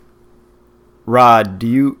Rod, do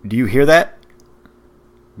you hear that?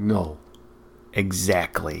 No.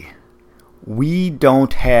 Exactly. We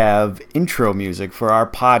don't have intro music for our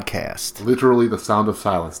podcast. Literally the sound of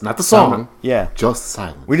silence. Not the song. Yeah. Just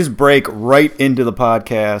silence. We just break right into the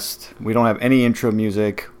podcast. We don't have any intro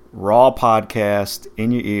music. Raw podcast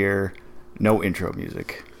in your ear. No intro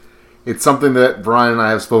music. It's something that Brian and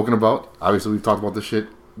I have spoken about. Obviously, we've talked about this shit.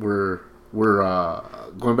 We're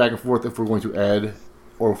going back and forth if we're going to add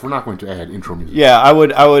or if we're not going to add intro music. Yeah,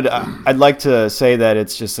 I'd like to say that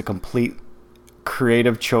it's just a complete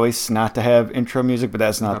creative choice not to have intro music, but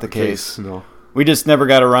that's not the case. No. We just never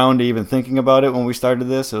got around to even thinking about it when we started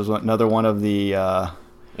this. It was another one of the...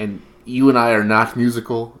 And you and I are not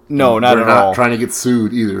musical. No, not at all. We're not trying to get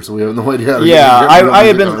sued either, so we have no idea. Yeah,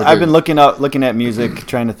 I've been looking at music,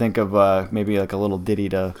 trying to think of maybe like a little ditty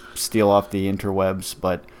to steal off the interwebs,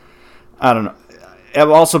 but I don't know. I've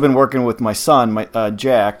also been working with my son,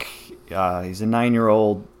 Jack. He's a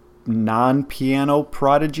 9-year-old non-piano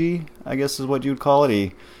prodigy, I guess is what you'd call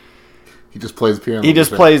it. He just plays the piano. He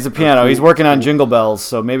just plays the piano. He's working on Jingle Bells,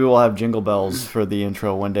 so maybe we'll have Jingle Bells for the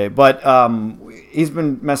intro one day. But he's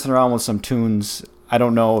been messing around with some tunes. I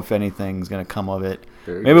don't know if anything's going to come of it.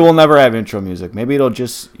 Maybe we'll never have intro music. Maybe it'll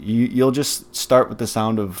just you'll just start with the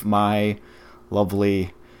sound of my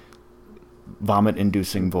lovely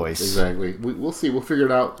vomit-inducing voice. Exactly. We'll see. We'll figure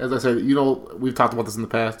it out. As I said, we've talked about this in the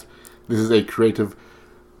past. This is a creative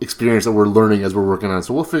experience that we're learning as we're working on it.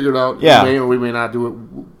 So we'll figure it out. Yeah. We may or we may not do it.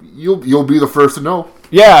 You'll be the first to know.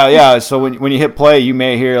 Yeah. So when you hit play, you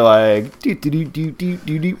may hear like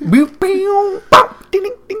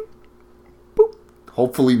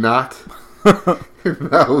hopefully not.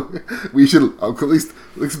 No, we should at least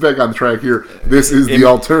let's get back on track here. This is the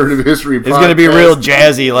Alternative History Podcast. It's going to be real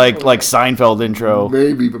jazzy like Seinfeld intro.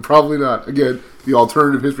 Maybe, but probably not. Again, the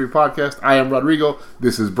Alternative History Podcast. I am Rodrigo.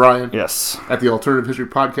 This is Brian. Yes. At the Alternative History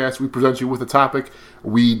Podcast, we present you with a topic.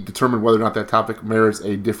 We determine whether or not that topic merits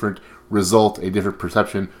a different result, a different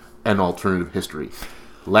perception, and alternative history.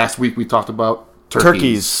 Last week we talked about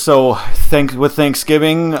turkeys. So with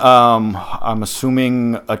Thanksgiving, I'm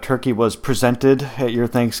assuming a turkey was presented at your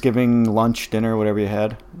Thanksgiving lunch, dinner, whatever you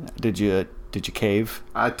had. Did you cave?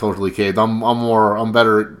 I totally caved. I'm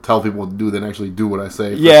better at tell people what to do than actually do what I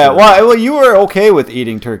say. Yeah, sure. well, you were okay with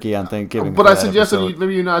eating turkey on Thanksgiving. But I suggested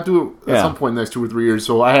maybe you not do it at some point in the next 2 or 3 years.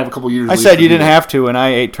 So I have a couple years. I said you didn't have to, and I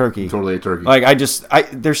ate turkey. Totally ate turkey. Like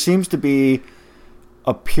there seems to be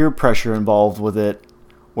a peer pressure involved with it,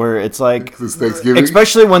 where it's like it's Thanksgiving,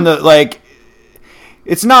 especially when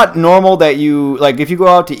it's not normal that you if you go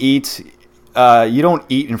out to eat, you don't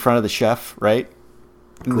eat in front of the chef, right?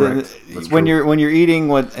 Correct. When you're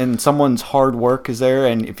eating and someone's hard work is there,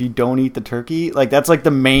 and if you don't eat the turkey, that's like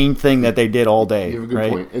the main thing that they did all day. You have a good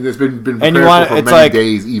right? point. And it's been prepared for many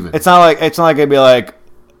days even. It's not like I'd be like,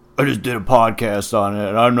 I just did a podcast on it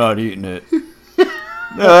and I'm not eating it.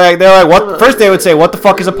 they're like what? First they would say, what the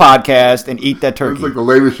fuck is a podcast, and eat that turkey. It's like the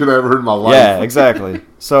lamest shit I ever heard in my life. Yeah, exactly.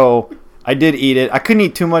 So I did eat it. I couldn't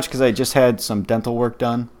eat too much because I just had some dental work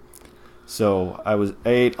done. So I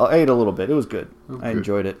ate a little bit. It was good. I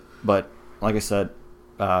enjoyed it. But like I said,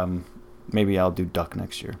 maybe I'll do duck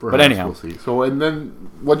next year. Perhaps, but anyhow. we'll see. So, and then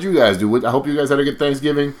what'd you guys do? I hope you guys had a good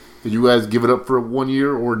Thanksgiving. Did you guys give it up for 1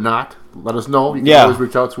 year or not? Let us know. You can always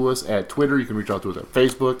reach out to us at Twitter. You can reach out to us at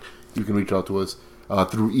Facebook. You can reach out to us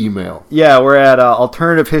through email. Yeah, we're at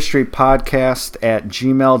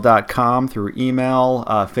alternativehistorypodcast@gmail.com through email.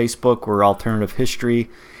 Facebook, we're Alternative History.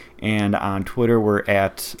 And on Twitter, we're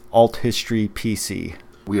at althistorypc.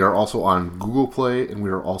 We are also on Google Play, and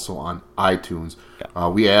we are also on iTunes. Yeah.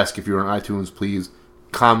 We ask if you're on iTunes, please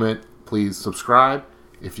comment, please subscribe.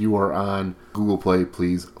 If you are on Google Play,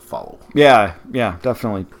 please follow. Yeah,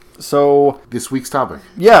 definitely. So this week's topic.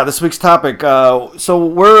 Yeah, this week's topic. So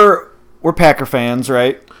we're Packer fans,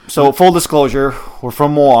 right? So full disclosure, we're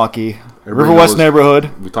from Milwaukee, River West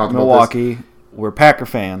neighborhood. We talked Milwaukee. About this. We're Packer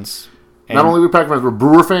fans. Not only are we Packer fans, we're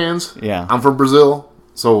Brewer fans. Yeah. I'm from Brazil,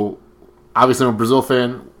 so obviously I'm a Brazil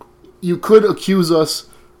fan. You could accuse us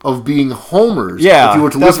of being homers if you were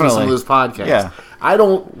to listen to some of this podcast. Yeah.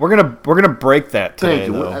 We're gonna break that today.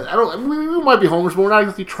 Thank you. We might be homers, but we're not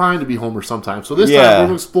exactly trying to be homers sometimes. So this time we're going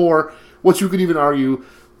to explore what you could even argue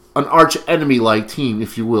an arch enemy like team,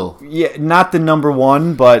 if you will. Yeah, not the number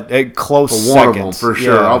one, but a close second. One of them for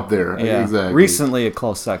sure, up there. Yeah. Exactly. Recently a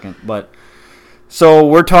close second, but. So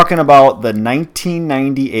we're talking about the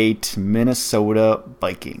 1998 Minnesota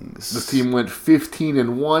Vikings. This team went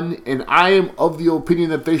 15-1, and I am of the opinion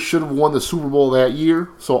that they should have won the Super Bowl that year.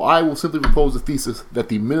 So I will simply propose the thesis that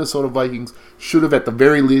the Minnesota Vikings should have, at the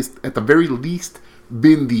very least,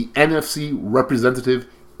 been the NFC representative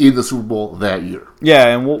in the Super Bowl that year. Yeah,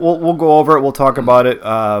 and we'll go over it. We'll talk about it.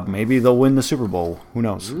 Maybe they'll win the Super Bowl. Who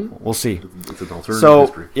knows? We'll see. It's an alternative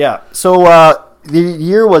history. Yeah. So the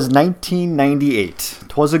year was 1998.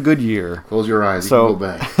 'Twas a good year. Close your eyes. You can go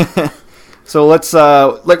back. So let's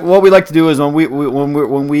like what we like to do is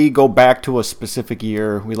when we go back to a specific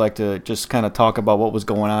year, we like to just kind of talk about what was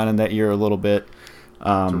going on in that year a little bit. In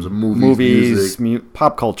terms of movies,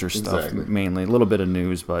 pop culture stuff mainly. A little bit of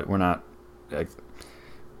news, but we're not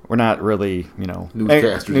really,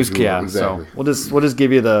 newscasters. Yeah, exactly. So we'll just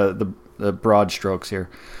give you the broad strokes here.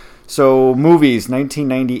 So movies,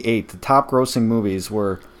 1998. The top grossing movies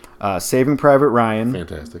were Saving Private Ryan,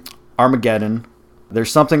 fantastic, Armageddon,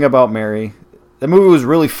 There's Something About Mary. That movie was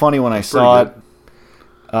really funny when I saw it.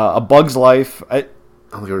 A Bug's Life. I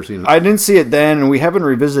don't think I've ever seen it. I didn't see it then, and we haven't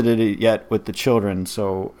revisited it yet with the children,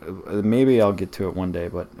 so maybe I'll get to it one day,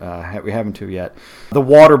 but we haven't to yet. The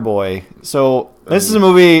Waterboy. So this is a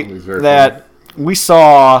movie that we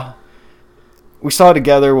saw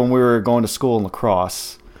together when we were going to school in La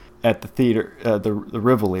Crosse at the theater, the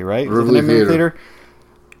Rivoli, right? Rivoli Theater.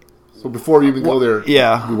 So before you even go there,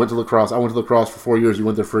 yeah, we went to La Crosse. I went to La Crosse for 4 years. You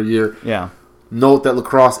went there for a year. Yeah. Note that La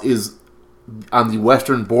Crosse is on the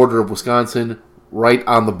western border of Wisconsin, right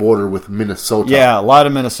on the border with Minnesota. Yeah, a lot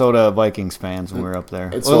of Minnesota Vikings fans when we were up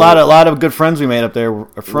there. So, a lot of good friends we made up there were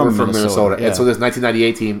from Minnesota. Yeah. And so this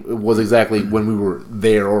 1998 team was exactly when we were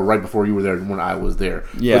there, or right before you were there, when I was there.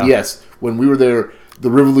 Yeah. But yes, when we were there, the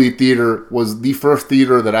Rivoli Theater was the first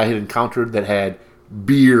theater that I had encountered that had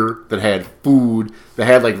beer, that had food, that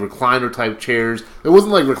had like recliner type chairs. It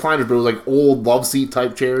wasn't like recliners, but it was like old love seat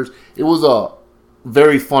type chairs. It was a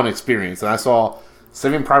very fun experience, and I saw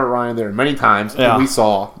Saving Private Ryan there many times. Yeah. And we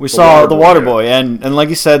saw the Waterboy, and like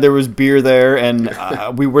you said, there was beer there, and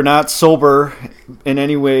we were not sober in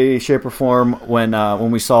any way, shape, or form when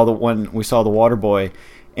we saw the Waterboy,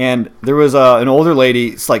 and there was an older lady.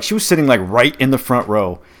 It's like she was sitting like right in the front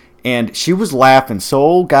row. And she was laughing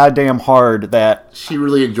so goddamn hard that she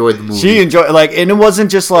really enjoyed the movie. She enjoyed and it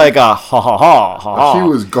wasn't just like a ha ha ha ha. She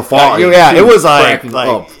was guffawing. Yeah, it was like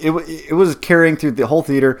it was carrying through the whole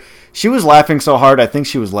theater. She was laughing so hard, I think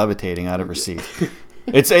she was levitating out of her seat.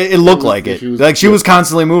 It looked like it. She was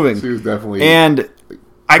constantly moving. She was definitely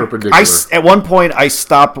I at one point I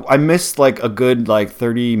stopped. I missed like a good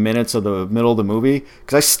 30 minutes of the middle of the movie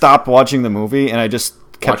because I stopped watching the movie and I just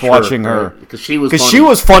kept watching her because she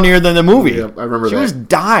was funnier than the movie. Yeah, I remember she was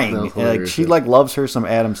dying. She loves her some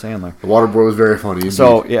Adam Sandler. The Waterboy was very funny. Indeed.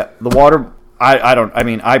 So yeah, the water.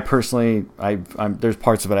 I personally, there's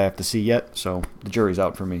parts of it I have to see yet, so the jury's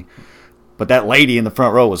out for me. But that lady in the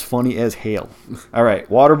front row was funny as hell. All right,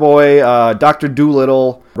 Waterboy, Dr.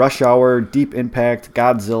 Dolittle, Rush Hour, Deep Impact,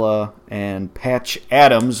 Godzilla, and Patch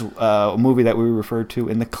Adams, a movie that we referred to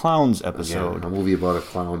in the Clowns episode. Again, a movie about a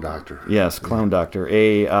clown doctor. Yes, clown doctor,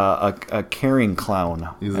 a caring clown,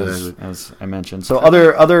 exactly. as I mentioned. So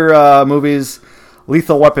other movies,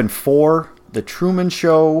 Lethal Weapon 4, The Truman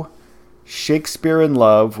Show, Shakespeare in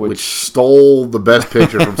Love, which stole the best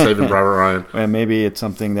picture from Saving Private Ryan. And maybe it's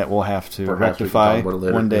something that we'll have to rectify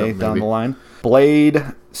one day down the line. Blade,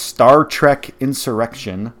 Star Trek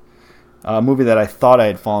Insurrection, a movie that I thought I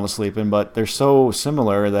had fallen asleep in, but they're so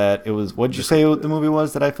similar that it was... What'd you say the movie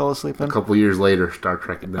was that I fell asleep in? A couple years later, Star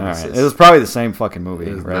Trek Nemesis. All right. It was probably the same fucking movie,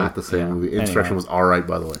 It was right? not the same movie. Insurrection was all right,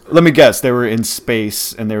 by the way. Let me guess. They were in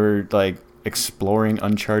space, and they were exploring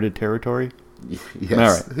uncharted territory?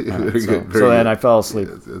 Yes. All right. So then I fell asleep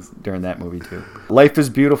during that movie too. Life is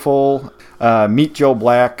Beautiful, Meet Joe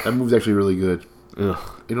Black. That movie's actually really good. Ugh.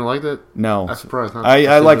 You don't like that? No. I'm surprised.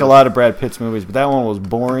 I like a lot of Brad Pitt's movies, but that one was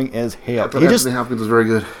boring as hell. Anthony Hopkins was very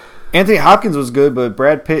good. Anthony Hopkins was good, but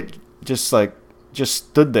Brad Pitt just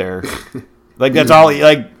stood there. That's all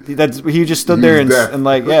he just stood there and yeah.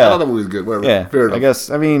 I thought that movie was good. Whatever. Yeah. Fair enough. I guess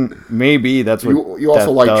maybe that's what you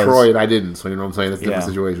also like Troy and I didn't, so you know what I'm saying. That's a different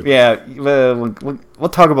situation. Yeah. We'll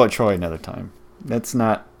talk about Troy another time. Let's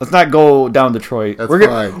not go down Detroit.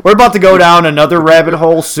 We're about to go down another rabbit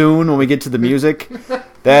hole soon when we get to the music.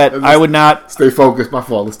 That I would not stay focused. My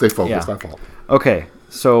fault. Let's stay focused. Yeah. My fault. Okay,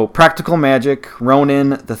 so Practical Magic,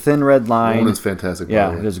 Ronin, The Thin Red Line. Ronin's fantastic.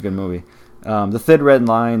 Yeah, it is a good movie. The Thin Red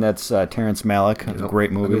Line. That's Terrence Malick. It's a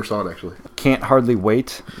great movie. I never saw it actually. Can't Hardly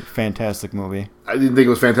Wait. Fantastic movie. I didn't think it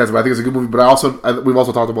was fantastic, but I think it's a good movie. But we've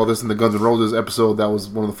also talked about this in the Guns N' Roses episode. That was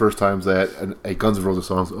one of the first times that a Guns N' Roses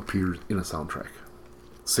song appeared in a soundtrack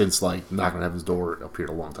since Knock on Heaven's Door appeared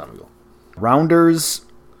a long time ago. Rounders,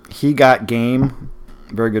 He Got Game.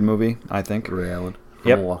 Very good movie, I think. Ray Allen.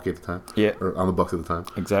 Milwaukee at the time. Yeah. Or on the Bucks at the time.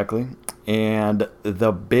 Exactly. And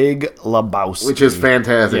The Big Lebowski. Which is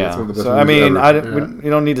fantastic. Yeah. It's one of the best So, I mean, ever.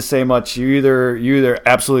 you don't need to say much. You either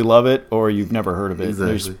absolutely love it or you've never heard of it.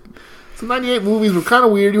 Exactly. Some 98 movies were kind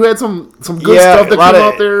of weird. You had some good stuff that came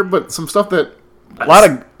out there, but some stuff that... A lot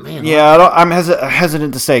of... I'm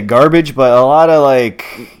hesitant to say garbage, but a lot of, like,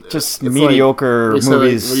 just mediocre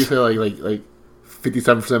movies. What do you say, like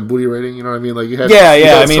 57% booty rating? You know what I mean? Like you had...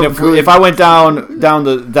 I mean, if I went down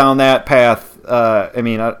that path, I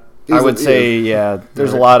mean... I would say,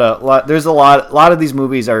 there's a lot of these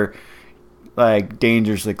movies are like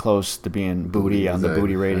dangerously close to being booty on the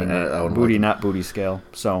booty rating, booty not booty scale.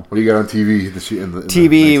 So what do you got on TV?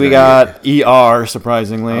 TV, we got ER,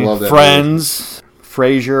 surprisingly, I love that Friends,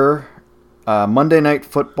 Frasier, Monday Night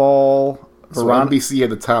Football. So NBC had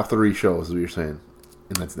the top 3 shows. Is what you're saying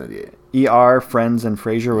in 1998? ER, Friends, and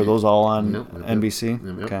Frasier, were those all on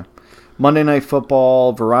NBC? Yep. Okay. Monday Night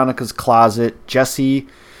Football, Veronica's Closet, Jesse.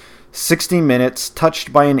 60 Minutes,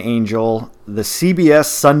 Touched by an Angel, the CBS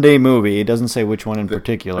Sunday Movie. It doesn't say which one in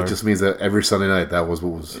particular. It just means that every Sunday night that was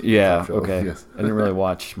what was. Yeah, okay. Yes. I didn't really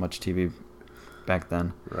watch much TV back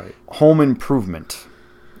then. Right. Home Improvement.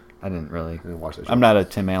 I didn't watch that show. I'm not a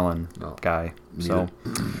Tim Allen guy. So,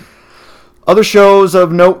 other shows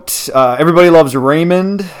of note: Everybody Loves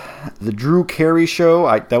Raymond, The Drew Carey Show.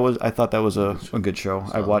 I thought that was a good show.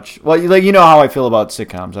 I watched. Well, you know how I feel about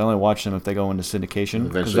sitcoms. I only watch them if they go into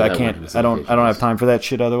syndication because I can't. I don't have time for that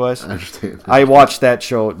shit otherwise. I understand. I watched that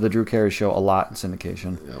show, The Drew Carey Show, a lot in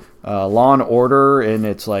syndication. Yep. Law and Order in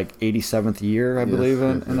its like 87th year, I believe,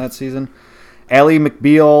 in that season. Ally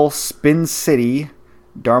McBeal, Spin City,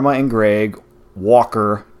 Dharma and Greg,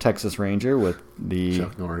 Walker, Texas Ranger with the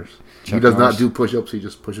Chuck Norris. He does not do push-ups. He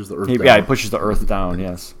just pushes the earth down. Yeah, he pushes the earth down.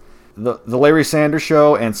 Yes. The Larry Sanders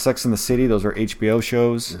Show and Sex and the City, those are HBO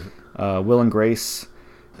shows. Will and Grace.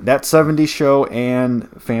 That 70s Show and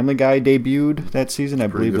Family Guy debuted that season. I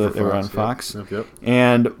believe that they were on Fox. Yep.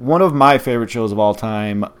 And one of my favorite shows of all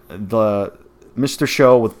time, the Mr.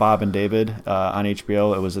 Show with Bob and David on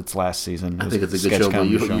HBO. It was its last season. I think it's a good show,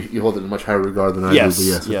 but you hold it in much higher regard than I do. But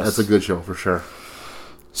yes, that's a good show for sure.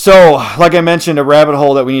 So, like I mentioned, a rabbit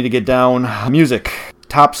hole that we need to get down. Music.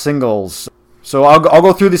 Top singles. So I'll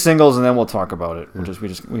go through the singles and then we'll talk about it.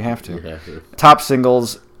 We have to. Top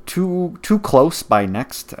singles. Too Close by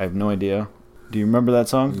Next. I have no idea. Do you remember that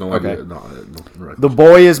song? No idea. No, The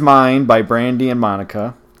Boy Is Mine by Brandy and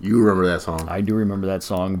Monica. You remember that song? I do remember that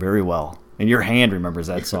song very well. And your hand remembers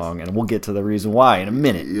that song, and we'll get to the reason why in a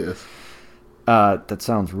minute. Yes. That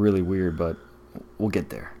sounds really weird, but we'll get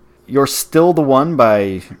there. You're Still the One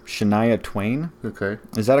by Shania Twain. Okay.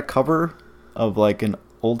 Is that a cover of like an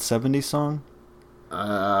old 70s song?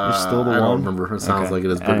 You're Still the One? I don't remember. It sounds like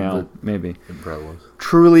it is. But maybe. It probably was.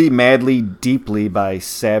 Truly, Madly, Deeply by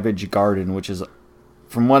Savage Garden, which is,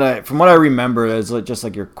 from what I remember, is just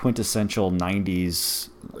like your quintessential 90s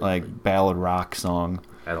like ballad rock song.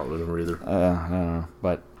 I don't remember either. I don't know.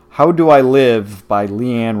 But How Do I Live by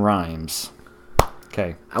Leanne Rimes.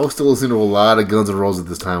 Okay. I was still listening to a lot of Guns N' Roses at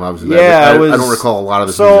this time, obviously. Yeah, I don't recall a lot of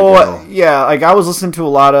this music at all. Yeah, like I was listening to a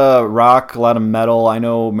lot of rock, a lot of metal. I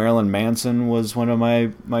know Marilyn Manson was one of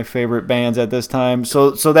my favorite bands at this time.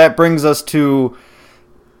 So that brings us to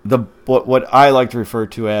what I like to refer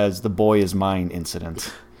to as the Boy Is Mine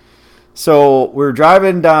incident. So we're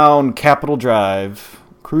driving down Capitol Drive,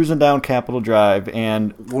 cruising down Capitol Drive,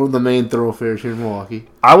 and one of the main thoroughfares here in Milwaukee.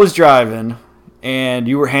 I was driving, and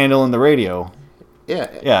you were handling the radio.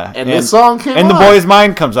 Yeah. And this song came on. And The Boy Is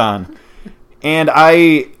Mine comes on. And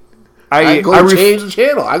I go to change the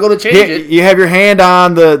channel. I go to change it. You have your hand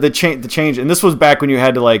on the change. And this was back when you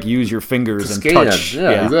had to like use your fingers and touch.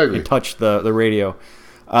 Yeah, exactly. And touch the radio.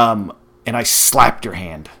 And I slapped your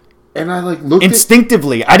hand. And I like looked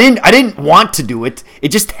instinctively. I didn't want to do it. It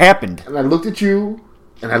just happened. And I looked at you.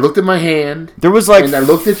 And I looked at my hand. There was like and I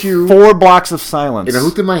looked at you. 4 blocks of silence. And I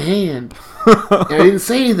looked at my hand. And I didn't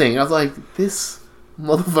say anything. I was like, this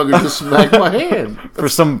motherfucker just smacked my hand. For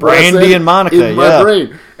some Brandy and Monica. In my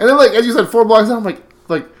brain. And then like, as you said, 4 blocks down, I'm like,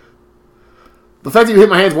 the fact that you hit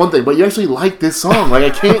my hand is one thing, but you actually like this song. Like, I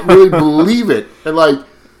can't really believe it. And like,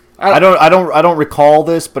 I don't recall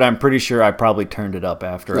this, but I'm pretty sure I probably turned it up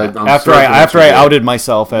after I outed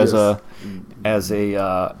myself as a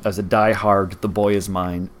diehard The Boy Is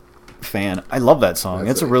Mine fan. I love that song.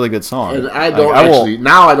 It's a really good song. And I don't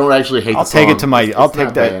actually hate the song. I'll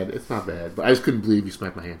take that. Bad. It's not bad, but I just couldn't believe you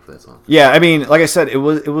smacked my hand for that song. Yeah, I mean, like I said, it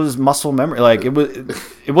was muscle memory. Like it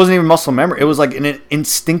wasn't even muscle memory. It was like an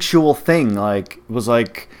instinctual thing. Like it was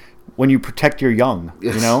like when you protect your young.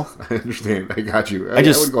 Yes, You know, I understand. I got you. I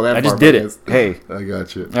just did it. Hey, I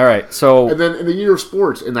got you. All right, so and then in the year of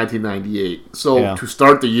sports in 1998. So to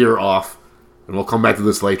start the year off, and we'll come back to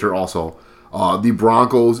this later also. The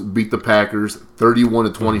Broncos beat the Packers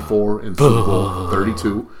 31-24 in Super Bowl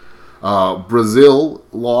 32. Brazil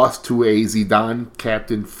lost to a Zidane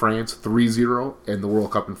captain France 3-0 in the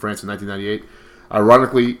World Cup in France in 1998.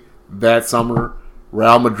 Ironically, that summer,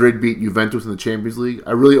 Real Madrid beat Juventus in the Champions League.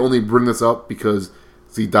 I really only bring this up because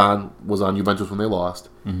Zidane was on Juventus when they lost.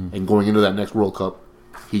 Mm-hmm. And going into that next World Cup,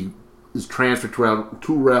 he is transferred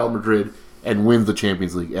to Real Madrid and wins the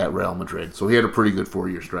Champions League at Real Madrid. So he had a pretty good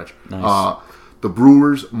 4-year stretch. Nice. The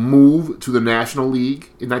Brewers move to the National League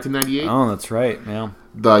in 1998. Oh, that's right. Yeah.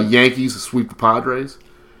 The Yankees sweep the Padres.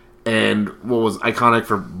 And what was iconic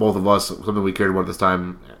for both of us, something we cared about at this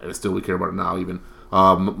time, and still we care about it now even,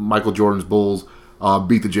 Michael Jordan's Bulls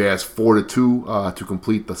beat the Jazz 4-2 to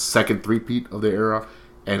complete the second three-peat of their era.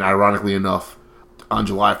 And ironically enough, on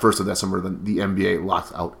July 1st of that summer, the NBA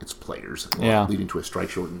locks out its players, leading to a strike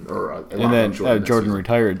shortened and then Jordan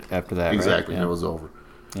retired after that. Exactly, right? And it was over.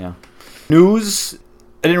 Yeah. News.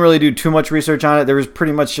 I didn't really do too much research on it. There was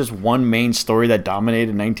pretty much just one main story that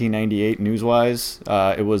dominated 1998 news-wise.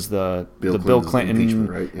 It was the Bill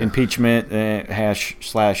Clinton impeachment, /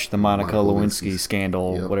 the Monica Lewinsky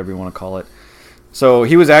scandal, whatever you want to call it. So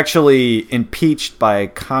he was actually impeached by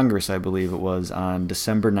Congress, I believe it was, on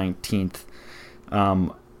December 19th.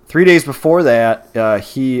 3 days before that,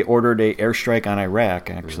 he ordered an airstrike on Iraq,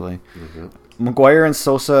 actually. Mm-hmm. McGwire and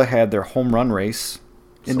Sosa had their home run race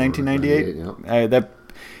in 1998.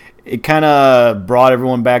 It kind of brought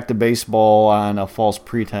everyone back to baseball on a false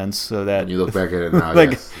pretense, so that you look back at it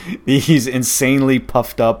now, these insanely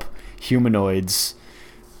puffed up humanoids,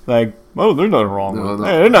 there's nothing wrong.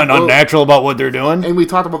 They're not unnatural about what they're doing. And we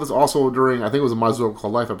talked about this also during, I think it was a My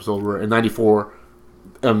So-Called Life episode, where in '94,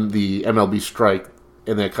 the MLB strike,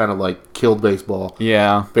 and that kind of killed baseball.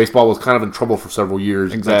 Yeah, baseball was kind of in trouble for several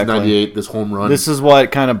years. Exactly. 1998, this home run. This is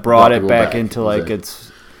what kind of brought it back into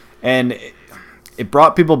it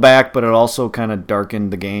brought people back, but it also kind of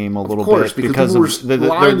darkened the game a little bit because there was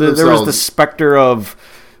the specter of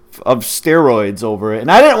steroids over it,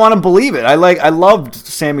 and I didn't want to believe it. I loved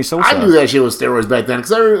Sammy Sosa. I knew that shit was steroids back then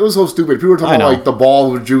because it was so stupid. People were talking about the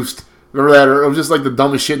ball was juiced. Remember that? Or it was just the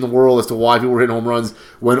dumbest shit in the world as to why people were hitting home runs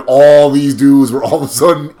when all these dudes were all of a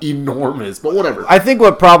sudden enormous. But whatever. I think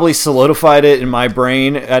what probably solidified it in my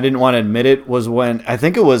brain, I didn't want to admit it, was when I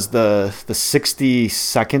think it was the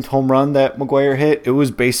 62nd home run that McGwire hit. It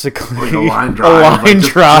was basically a line drive,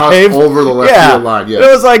 just over the left field line. Yeah.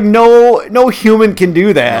 It was no human can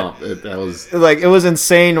do that. No, that was it was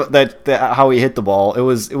insane that how he hit the ball. It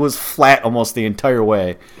was flat almost the entire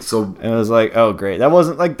way. So it was oh great. That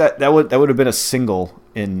wasn't that would have been a single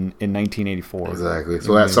in 1984. Exactly.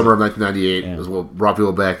 So that summer of 1998 is what brought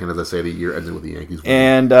people back, and as I say, the year ended with the Yankees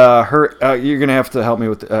winning. And you're gonna have to help me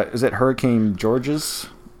with. Is it Hurricane Georges?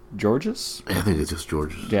 I think it's just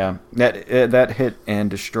Georges. Yeah, that hit and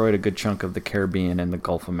destroyed a good chunk of the Caribbean and the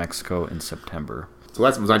Gulf of Mexico in September. So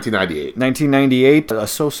that was 1998. 1998, a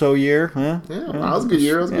so-so year. Huh? Yeah, that was a good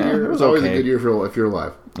year. It was always a good year if you're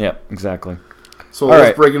alive. Yeah, exactly. So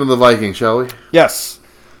let's break into the Vikings, shall we? Yes.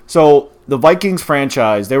 So the Vikings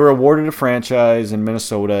franchise, they were awarded a franchise in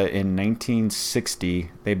Minnesota in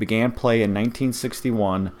 1960. They began play in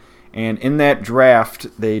 1961, and in that draft,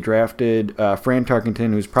 they drafted Fran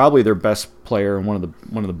Tarkenton, who's probably their best player and one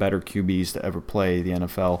of the better QBs to ever play the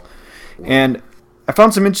NFL. And I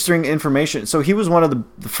found some interesting information. So he was one of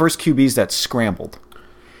the first QBs that scrambled.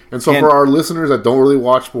 And so for our listeners that don't really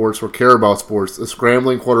watch sports or care about sports, a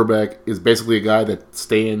scrambling quarterback is basically a guy that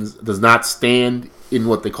does not stand in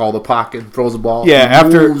what they call the pocket, throws the ball. Yeah,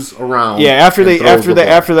 moves around. Yeah, after they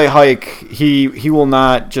hike, he will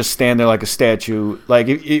not just stand there like a statue.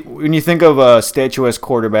 When you think of a statuesque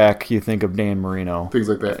quarterback, you think of Dan Marino, things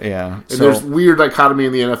like that. Yeah, and there's weird dichotomy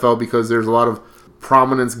in the NFL because there's a lot of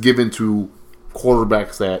prominence given to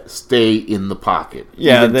quarterbacks that stay in the pocket.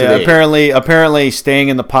 Yeah, apparently staying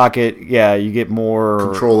in the pocket. Yeah, you get more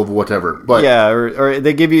control of whatever. But yeah, or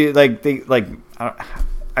they give you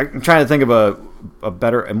I'm trying to think of a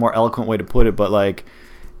better and more eloquent way to put it, but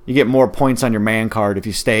you get more points on your man card if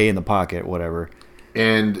you stay in the pocket, whatever.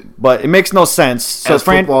 But it makes no sense. So as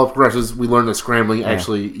football progresses, we learn that scrambling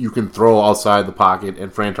actually you can throw outside the pocket,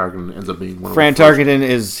 and Fran Tarkenton ends up being one of Fran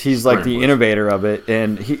Tarkenton he's like the innovator of it,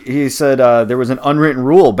 and he said there was an unwritten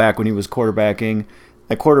rule back when he was quarterbacking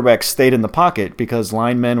that quarterbacks stayed in the pocket because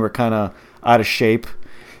linemen were kind of out of shape.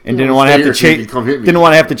 and didn't want to have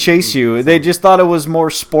to chase you. They just thought it was more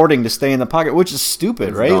sporting to stay in the pocket, which is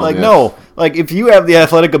stupid, right? dumb, like yes. no, like if you have the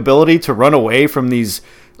athletic ability to run away from these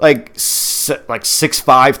like 6'5",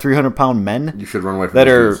 300-pound men, You should run away from that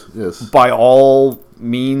those are dudes. Yes. by all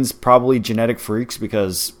means probably genetic freaks,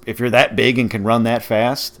 because if you're that big and can run that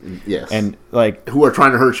fast, Yes. and like Who are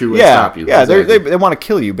trying to hurt you and yeah, stop you. yeah, Exactly. they want to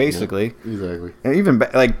kill you basically. Exactly. And even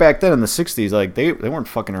like back then in the '60s, like they weren't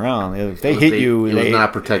fucking around. If they hit you, it was they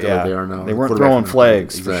not protected like they are now. They weren't Quarterbacks throwing are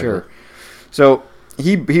flags exactly. for sure. So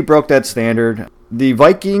he broke that standard. The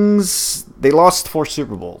Vikings, they lost 4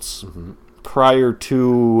 Super Bowls prior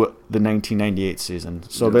to the 1998 season.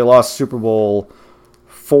 So they lost Super Bowl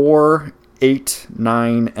 4, 8,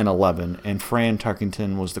 9, and 11. And Fran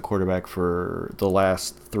Tarkenton was the quarterback for the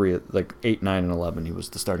last 3, like 8, 9, and 11. He was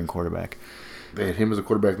the starting quarterback. They had him as a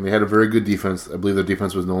quarterback, and they had a very good defense. I believe their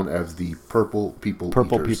defense was known as the Purple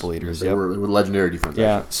People Eaters. They were legendary defense.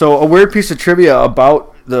 Yeah. Actually. So a weird piece of trivia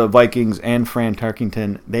about the Vikings and Fran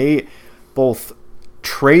Tarkenton. They both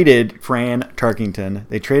traded Fran Tarkenton.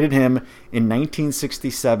 They traded him in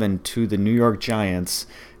 1967 to the New York Giants,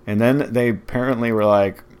 and then they apparently were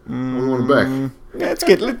like, We want him back. let's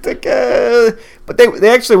get but they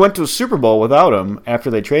actually went to a Super Bowl without him after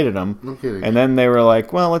they traded him. No kidding. And then they were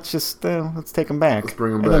like, well, let's take him back. Let's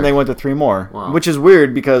bring him and back. then they went to 3 more, Wow. which is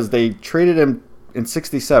weird because they traded him in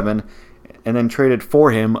 67 and then traded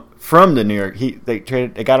for him from the New York. They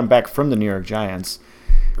got him back from the New York Giants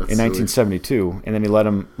That's in silly. 1972, and then he let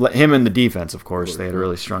him in the defense. Of course, they had a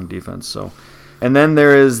really strong defense. So, and then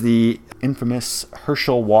there is the infamous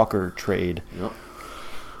Herschel Walker trade, Yep.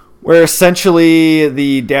 where essentially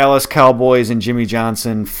the Dallas Cowboys and Jimmy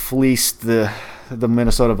Johnson fleeced the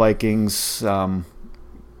Minnesota Vikings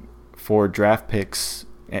for draft picks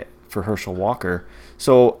for Herschel Walker.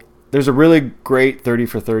 So there's a really great 30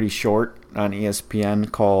 for 30 short on ESPN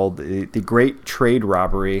called The Great Trade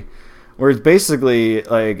Robbery, where it's basically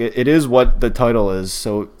like it is what the title is.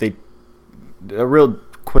 So a real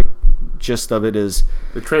quick gist of it is,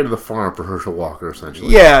 They traded the farm for Herschel Walker,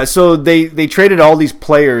 essentially. yeah, so they traded all these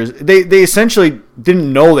players. They essentially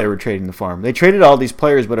didn't know they were trading the farm. They traded all these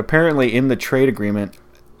players, but apparently in the trade agreement,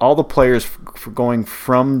 all the players going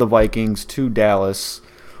from the Vikings to Dallas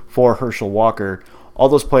for Herschel Walker, all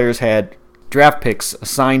those players had draft picks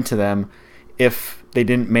assigned to them if they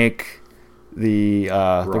didn't make the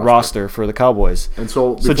roster for the Cowboys. And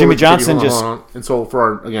so Jimmy Johnson And so for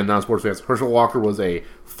our, again, non-sports fans, Herschel Walker was a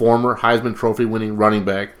former Heisman Trophy winning running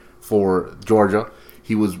back for Georgia.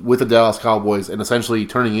 He was with the Dallas Cowboys and essentially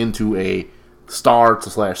turning into a star /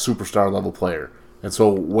 superstar level player. And so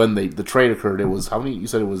when the trade occurred, it was how many? You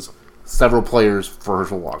said it was several players for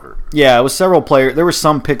Herschel Walker. Yeah, it was several players. There were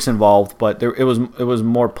some picks involved, but it was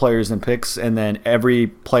more players than picks. And then every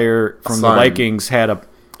player from the Vikings had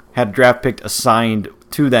a draft pick assigned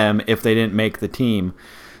to them if they didn't make the team.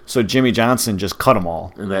 So Jimmy Johnson just cut them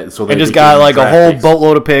all, And just got like a whole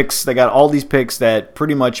boatload of picks. They got all these picks that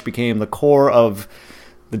pretty much became the core of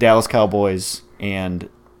the Dallas Cowboys and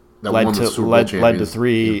led to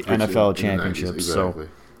 3 NFL championships. Exactly.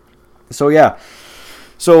 So yeah.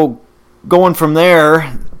 So going from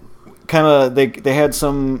there, kind of they had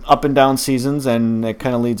some up and down seasons, and it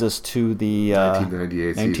kind of leads us to the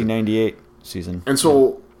 1998 season. And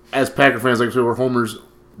so, as Packer fans, like I said, we're homers.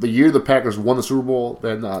 The year the Packers won the Super Bowl,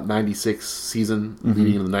 that 96 season,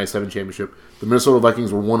 leading into the 97 championship, the Minnesota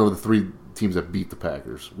Vikings were one of the 3 teams that beat the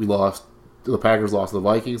Packers. The Packers lost to the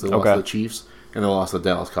Vikings, they lost to the Chiefs, and they lost to the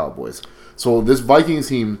Dallas Cowboys. So this Vikings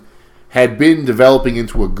team had been developing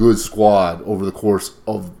into a good squad over the course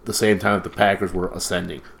of the same time that the Packers were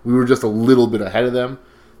ascending. We were just a little bit ahead of them,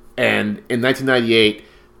 and in 1998,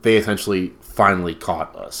 they essentially finally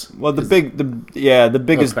caught us. Well, the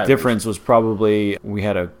biggest difference was probably we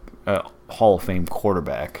had a Hall of Fame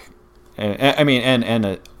quarterback,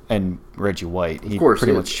 and Reggie White. He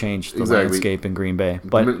pretty much changed the landscape in Green Bay.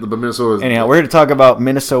 But Minnesota. Anyhow, we're here to talk about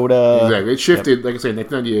Minnesota. Exactly, it shifted. Like I said, in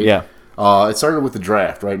 1998. Yeah, it started with the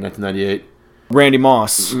draft, right? 1998. Randy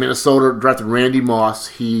Moss. Minnesota drafted Randy Moss.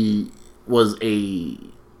 He was a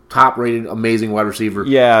top-rated, amazing wide receiver.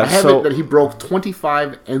 Yeah, I have it that he broke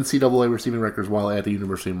 25 NCAA receiving records while at the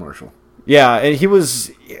University of Marshall. Yeah, and he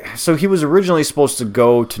was originally supposed to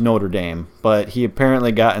go to Notre Dame, but he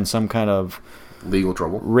apparently got in some kind of legal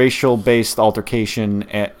trouble, racial-based altercation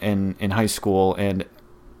in high school, and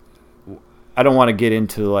I don't want to get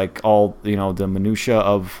into like all the minutia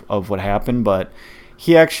of what happened, but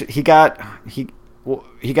he got a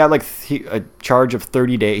charge of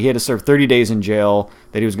 30 days. He had to serve 30 days in jail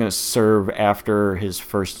that he was going to serve after his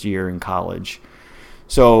first year in college.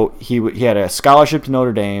 So he had a scholarship to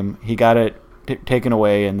Notre Dame. He got it taken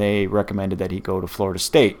away, and they recommended that he go to Florida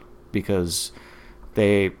State because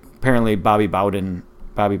apparently Bobby Bowden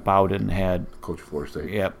had coach of Florida State.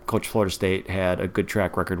 Yeah, coach of Florida State had a good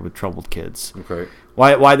track record with troubled kids. Okay.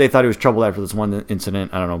 Why they thought he was troubled after this one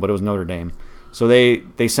incident, I don't know, but it was Notre Dame. So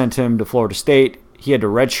they sent him to Florida State. He had to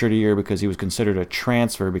redshirt a year because he was considered a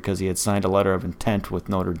transfer because he had signed a letter of intent with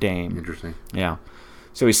Notre Dame. Interesting. Yeah.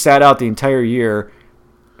 So he sat out the entire year,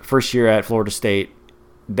 first year at Florida State.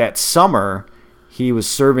 That summer, he was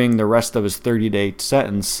serving the rest of his 30-day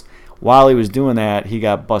sentence. While he was doing that, he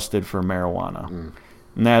got busted for marijuana.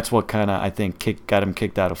 And that's what kind of, I think, got him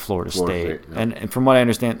kicked out of Florida State. Yeah. And from what I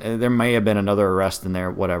understand, there may have been another arrest in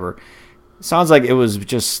there, whatever. Sounds like it was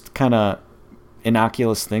just kind of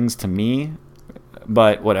innocuous things to me,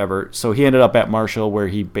 but whatever. So he ended up at Marshall, where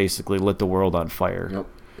he basically lit the world on fire. Yep.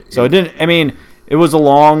 So it was a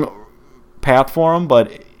long path for him,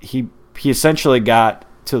 but he essentially got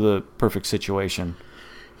to the perfect situation.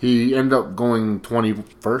 He ended up going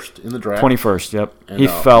 21st in the draft. 21st, yep. And, he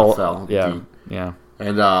fell. Yeah, yeah.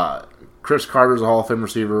 And Chris Carter's a Hall of Fame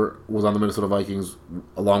receiver, was on the Minnesota Vikings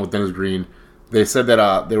along with Dennis Green. They said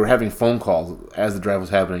that they were having phone calls as the draft was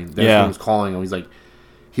happening. Dennis Green was calling him. He's like,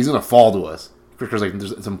 he's going to fall to us. Chris Carter's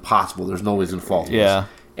like, it's impossible. There's no way he's going to fall to us.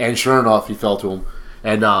 And sure enough, he fell to him.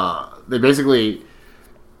 And they basically,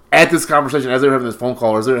 at this conversation, as they were having this phone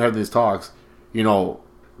call, or as they were having these talks,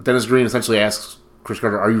 Dennis Green essentially asks Chris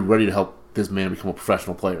Carter, are you ready to help this man become a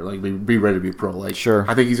professional player? Like, be ready to be a pro. Like, sure.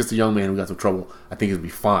 I think he's just a young man who got some trouble. I think he'll be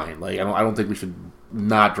fine. Like, I don't think we should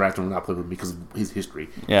not draft him and not play with him because of his history.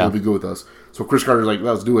 Yeah. He'll be good with us. So Chris Carter's like,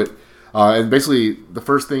 let's do it. And basically, the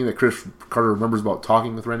first thing that Chris Carter remembers about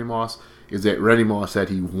talking with Randy Moss is that Randy Moss said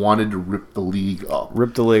he wanted to rip the league up.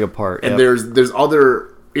 Rip the league apart. And there's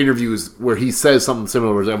other interviews where he says something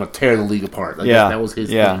similar, where he's like, I'm going to tear the league apart. Like, that was his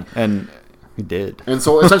thing. Yeah, and he did. And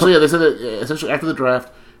so, essentially, they said that after the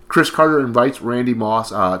draft, Chris Carter invites Randy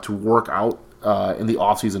Moss to work out in the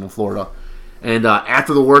offseason in Florida. And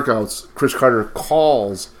after the workouts, Chris Carter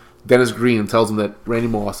calls Dennis Green and tells him that Randy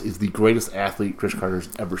Moss is the greatest athlete Chris Carter's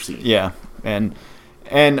ever seen. Yeah, and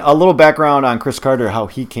a little background on Chris Carter, how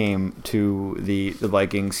he came to the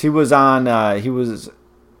Vikings. He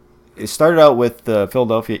started out with the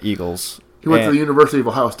Philadelphia Eagles. He went to the University of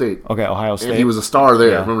Ohio State. Okay, Ohio State. And he was a star there.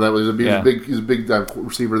 Yeah. Remember that? He was a big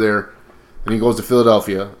receiver there. And he goes to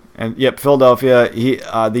Philadelphia. And Philadelphia.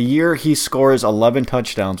 The year he scores 11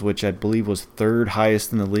 touchdowns, which I believe was third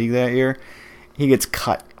highest in the league that year, he gets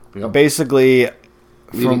cut. Yep. Basically,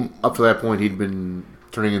 up to that point, he'd been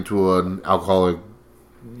turning into an alcoholic.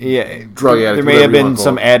 Yeah, drug addict. There may have been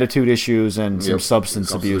some attitude issues and some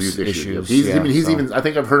substance abuse issues. Even. I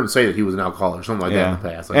think I've heard him say that he was an alcoholic or something like that in the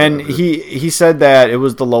past. And he said that it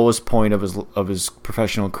was the lowest point of his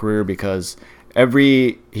professional career because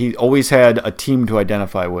he always had a team to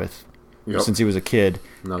identify with since he was a kid,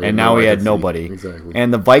 and now he had nobody. Exactly.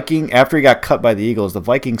 And after he got cut by the Eagles, the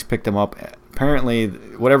Vikings picked him up. Apparently,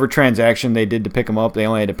 whatever transaction they did to pick him up, they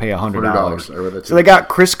only had to pay $100. So they got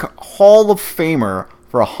Chris Hall of Famer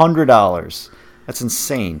for $100. That's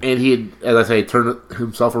insane. And he had, as I say, turned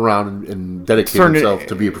himself around and dedicated himself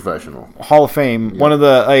to be a professional. Hall of Fame. Yeah. One of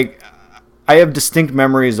the I have distinct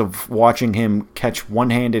memories of watching him catch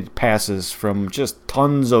one-handed passes from just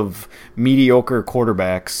tons of mediocre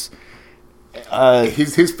quarterbacks.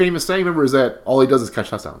 His famous saying, remember, is that all he does is catch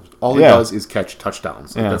touchdowns. All he does is catch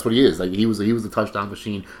touchdowns. Like, that's what he is. Like he was the touchdown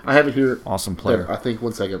machine. I have it here. Awesome player. I think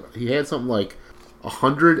 1 second. He had something like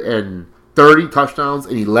 130 touchdowns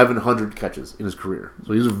and 1,100 catches in his career.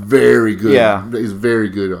 So he's a very good. Yeah, he's very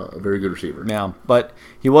good. A very good receiver. Yeah, but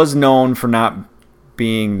he was known for not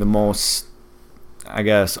being the most, I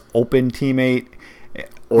guess, open teammate.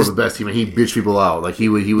 Or the best teammate. He'd bitch people out. Like he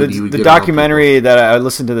would. The documentary that I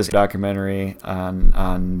listened to, this documentary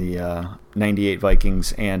on the '98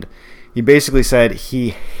 Vikings, and he basically said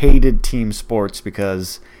he hated team sports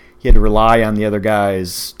because he had to rely on the other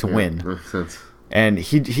guys to win. Makes sense. And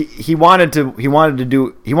he wanted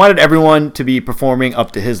everyone to be performing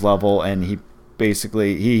up to his level, and he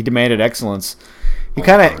demanded excellence. He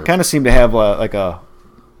kind of seemed to have like a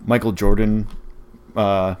Michael Jordan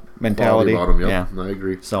mentality. Yeah, I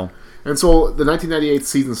agree. So the 1998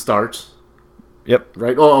 season starts. Yep.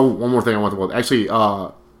 Right. Oh, one more thing I want to talk about. Actually,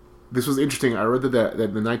 this was interesting. I read that the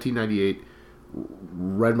 1998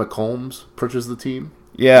 Red McCombs purchased the team.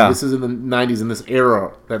 Yeah. And this is in the 90s, in this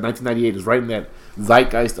era. That 1998 is right in that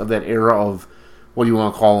zeitgeist of that era of, what do you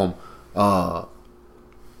want to call them?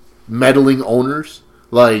 Meddling owners.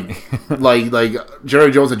 Like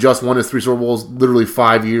Jerry Jones had just won his 3 Super Bowls literally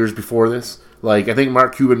 5 years before this. Like, I think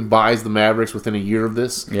Mark Cuban buys the Mavericks within a year of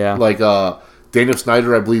this. Yeah. Like, Daniel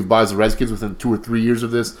Snyder, I believe, buys the Redskins within 2 or 3 years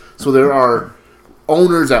of this. So there are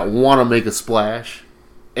owners that want to make a splash.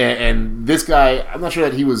 And this guy, I'm not sure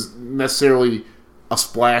that he was necessarily a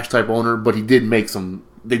splash type owner, but he did make some.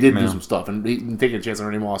 They did do some stuff, and taking a chance on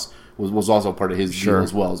Randy Moss was also part of his deal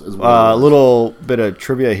as well. A little bit of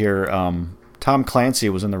trivia here. Tom Clancy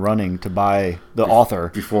was in the running to buy the author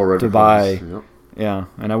before to buy. Yeah,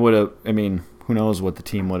 and I would have. I mean, who knows what the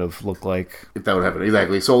team would have looked like if that would happen.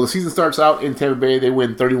 Exactly. So the season starts out in Tampa Bay. They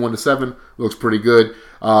win 31-7. Looks pretty good.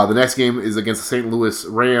 The next game is against the St. Louis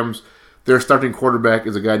Rams. Their starting quarterback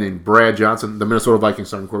is a guy named Brad Johnson. The Minnesota Vikings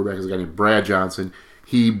starting quarterback is a guy named Brad Johnson.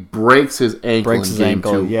 He breaks his ankle in game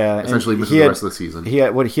 2. Yeah, essentially misses the rest of the season. He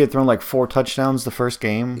had thrown like 4 touchdowns the first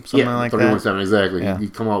game, something like that. 31-7, exactly. Yeah.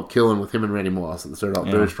 He'd come out killing with him and Randy Moss. They started out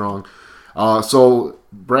very strong. So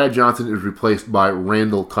Brad Johnson is replaced by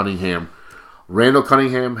Randall Cunningham. Randall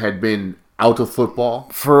Cunningham had been out of football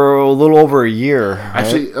for a little over a year.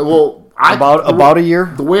 Actually, well, about a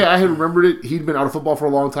year. The way I had remembered it, he'd been out of football for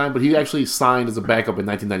a long time, but he actually signed as a backup in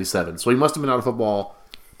 1997. So he must have been out of football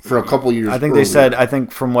for a couple years. I think earlier. They said. I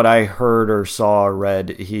think from what I heard or saw or read,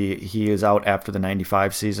 he is out after the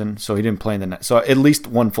 '95 season, so he didn't play in the. So at least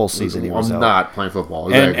one full season he was out. Not playing football.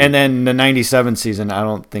 Exactly. And then the '97 season, I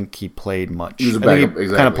don't think he played much. He was a backup.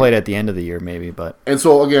 Exactly. Kind of played at the end of the year, maybe, but. And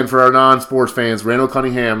so again, for our non-sports fans, Randall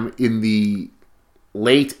Cunningham in the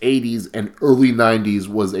late '80s and early '90s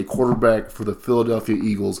was a quarterback for the Philadelphia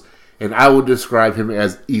Eagles. And I would describe him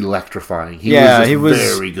as electrifying. He was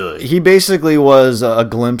very good. He basically was a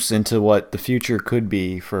glimpse into what the future could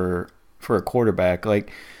be for a quarterback.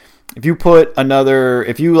 Like, if you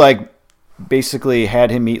basically had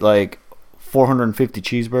him eat like 450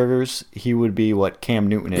 cheeseburgers, he would be what Cam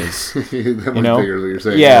Newton is. That much bigger than you're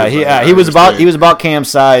saying. Yeah, he was about Cam's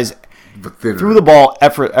size. But threw the ball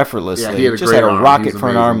effortlessly. Yeah, he had had a rocket for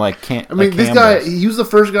an arm like Cam. I mean, this guy, he was the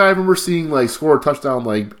first guy I remember seeing like score a touchdown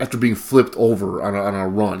like after being flipped over on a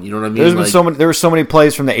run. You know what I mean? There were so many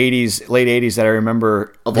plays from the '80s, late '80s that I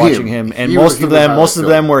remember watching him, and most of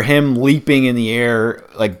them were him leaping in the air,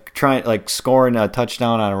 like scoring a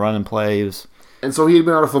touchdown on a running play. And so he had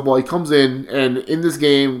been out of football. He comes in and in this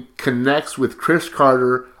game connects with Chris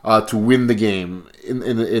Carter to win the game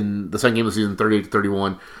in the second game of the season,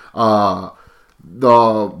 38-31.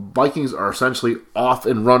 The Vikings are essentially off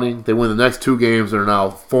and running. They win the next 2 games. They're now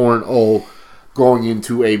 4-0, going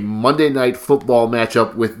into a Monday Night Football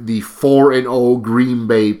matchup with the 4-0 Green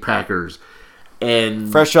Bay Packers.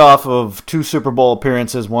 And fresh off of 2 Super Bowl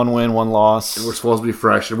appearances, 1 win, 1 loss. And we're supposed to be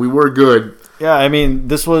fresh, and we were good. Yeah, I mean,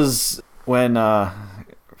 this was when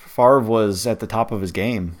Favre was at the top of his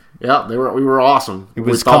game. Yeah, we were awesome. He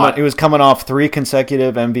was coming off 3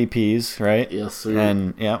 consecutive MVPs, right? Yes, sir.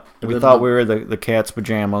 And we thought we were the cat's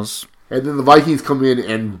pajamas. And then the Vikings come in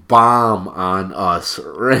and bomb on us.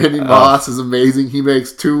 Randy Moss is amazing. He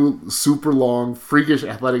makes 2 super long, freakish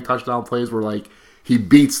athletic touchdown plays where he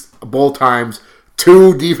beats both times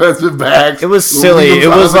 2 defensive backs. It was silly. It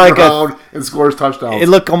was like and scores touchdowns. It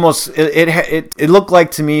looked almost. It looked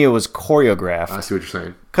like to me it was choreographed. I see what you're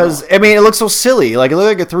saying. Because I mean, it looked so silly. Like it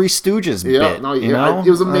looked like a Three Stooges bit. No, it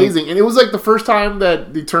was amazing, and it was like the first time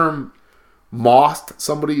that the term "mossed"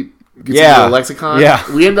 somebody gets into the lexicon. Yeah,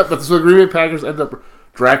 so the Green Bay Packers end up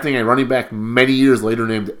drafting a running back many years later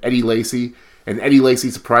named Eddie Lacy, and Eddie Lacy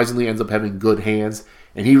surprisingly ends up having good hands.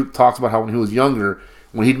 And he talks about how when he was younger,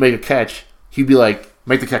 when he'd make a catch, he'd be like,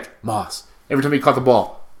 "Make the catch, Moss." Every time he caught the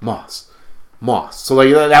ball, Moss. So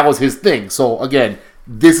that was his thing. So again,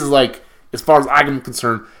 this is as far as I'm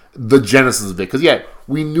concerned, the genesis of it. Because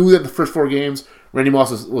we knew that the first 4 games, Randy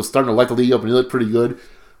Moss was starting to light the league up, and he looked pretty good.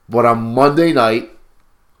 But on Monday night,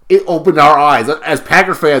 it opened our eyes. As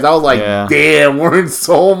Packer fans, I was like, damn, we're in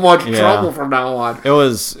so much trouble from now on. It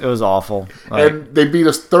was awful. And they beat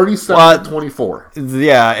us 37-24.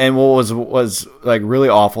 Yeah, and what was really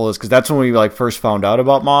awful is because that's when we first found out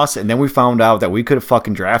about Moss, and then we found out that we could have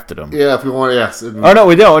fucking drafted him. Yeah, if we wanted, yes. Oh, no,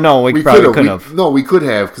 we don't. No, we probably couldn't have. No, we could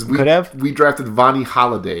have. Because we drafted Vonnie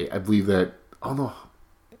Holiday, I believe that. Oh, no.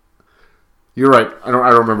 You're right. I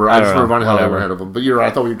don't remember. I just remember Vonnie Holiday ahead of him. But you're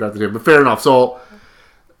right. I thought we drafted him. But fair enough. So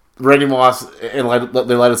Randy Moss, and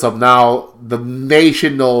they light us up. Now, the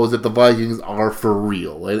nation knows that the Vikings are for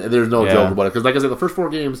real. And there's no joke about it. Because like I said, the first 4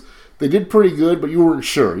 games, they did pretty good, but you weren't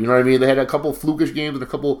sure. You know what I mean? They had a couple flukish games and a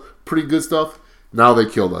couple pretty good stuff. Now they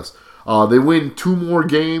killed us. They win 2 more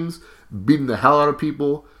games, beating the hell out of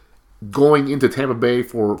people, going into Tampa Bay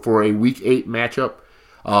for a Week 8 matchup.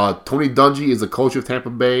 Tony Dungy is the coach of Tampa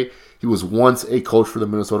Bay. He was once a coach for the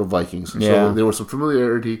Minnesota Vikings. So there was some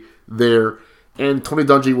familiarity there. and Tony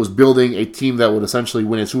Dungy was building a team that would essentially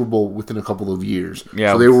win a Super Bowl within a couple of years.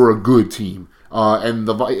 Yeah. So they were a good team. And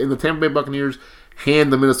the Tampa Bay Buccaneers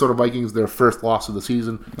hand the Minnesota Vikings their first loss of the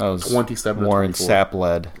season, that was 27-24. Warren Sapp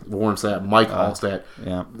led. Warren Sapp, Mike Allstat.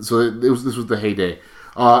 Yeah. So this was the heyday.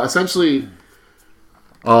 Essentially,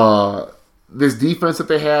 this defense that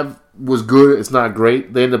they have was good. It's not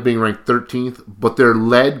great. They end up being ranked 13th, but they're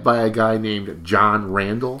led by a guy named John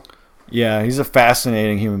Randall. Yeah, he's a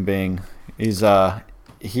fascinating human being. He's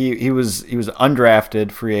he was an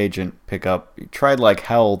undrafted free agent pickup. He tried like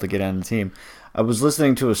hell to get on the team. I was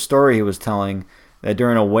listening to a story he was telling that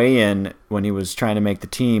during a weigh-in when he was trying to make the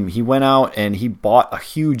team, he went out and he bought a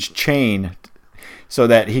huge chain so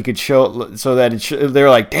that he could show, so that they're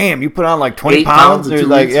like, damn, you put on like 20 pounds. They're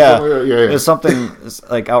like, there's something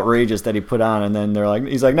like outrageous that he put on, and then they're like,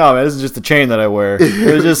 he's like, no, man, this is just the chain that I wear.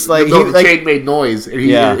 It was just like the chain made noise, and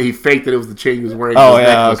he faked that it was the chain he was wearing. Oh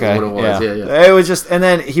yeah, okay, what it was. Yeah. It was just, and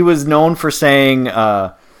then he was known for saying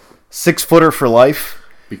 6-footer for life.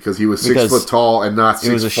 Because he was 6 foot tall and not 6'5"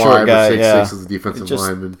 or 6'6" as a defensive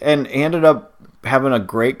lineman. And ended up having a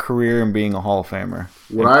great career and being a Hall of Famer.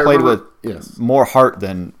 I played with more heart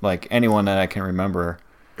than like anyone that I can remember.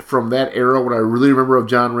 From that era, what I really remember of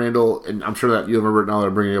John Randall, and I'm sure that you'll remember it now that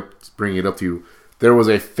I'm bringing it up to you, there was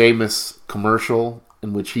a famous commercial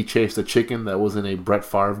in which he chased a chicken that was in a Brett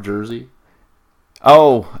Favre jersey.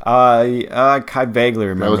 Oh, I vaguely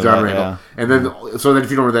remember that. Was John Randall. Yeah. And then, so then if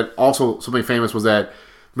you remember that, also something famous was that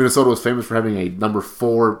Minnesota was famous for having a number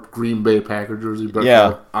 4 Green Bay Packer jersey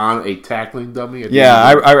on a tackling dummy.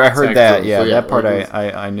 I heard that. Yeah, so, that part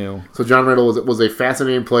I knew. So John Randall was a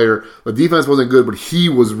fascinating player. The defense wasn't good, but he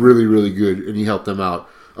was really, really good, and he helped them out.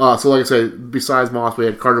 So like I said, besides Moss, we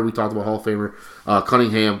had Carter. We talked about Hall of Famer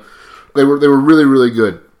Cunningham. They were really, really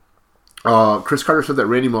good. Chris Carter said that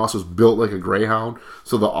Randy Moss was built like a greyhound.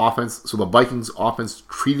 So the Vikings offense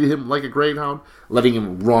treated him like a greyhound, letting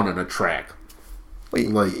him run on a track.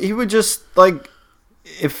 Like, he would just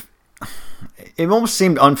if it almost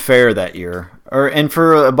seemed unfair that year, and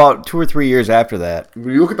for about 2 or 3 years after that.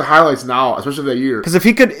 When you look at the highlights now, especially that year, because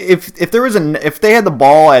if they had the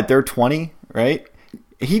ball at their 20, right?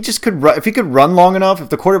 He just could run. If he could run long enough, if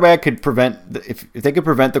the quarterback could if they could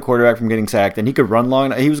prevent the quarterback from getting sacked, then he could run long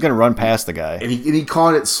enough. He was going to run past the guy, and he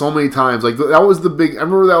caught it so many times. Like that was the big. I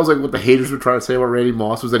remember that was like what the haters were trying to say about Randy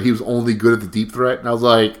Moss was that he was only good at the deep threat, and I was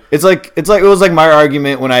like, it was like my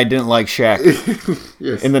argument when I didn't like Shaq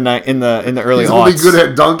yes. in the early. He's only good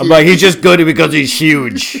at dunking. I'm like, he's just good because he's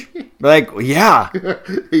huge. Like, yeah,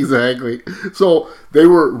 exactly. So they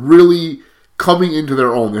were really coming into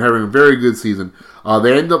their own. They're having a very good season.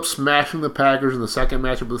 They end up smashing the Packers in the second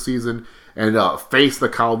matchup of the season and face the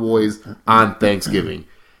Cowboys on Thanksgiving.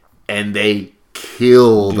 And they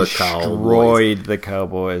killed the Cowboys. Destroyed the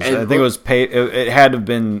Cowboys. And I think it had to have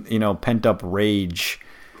been, pent up rage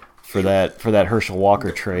for that Herschel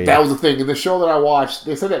Walker trade. That was the thing. In the show that I watched,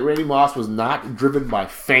 they said that Randy Moss was not driven by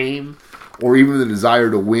fame or even the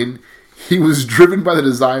desire to win. He was driven by the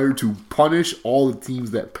desire to punish all the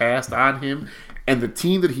teams that passed on him. And the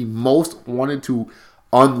team that he most wanted to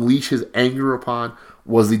unleash his anger upon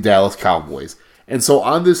was the Dallas Cowboys. And so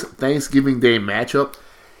on this Thanksgiving Day matchup,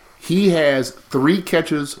 he has 3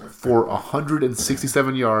 catches for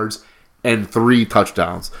 167 yards and 3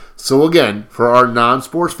 touchdowns. So again, for our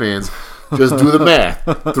non-sports fans, just do the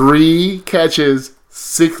math. 3 catches,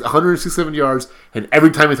 167 yards, and every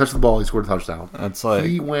time he touched the ball, he scored a touchdown. That's like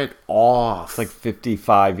he went off. It's like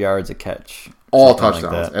 55 yards a catch. All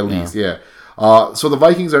touchdowns, at least, yeah. So the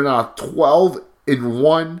Vikings are now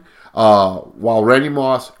 12-1, while Randy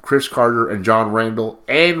Moss, Chris Carter, and John Randall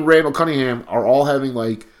and Randall Cunningham are all having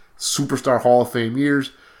like superstar Hall of Fame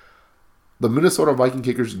years. The Minnesota Viking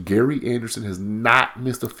kickers, Gary Anderson, has not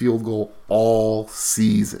missed a field goal all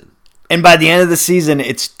season. And by the end of the season,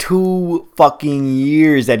 it's 2 fucking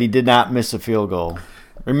years that he did not miss a field goal.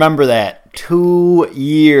 Remember that. 2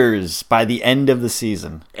 years by the end of the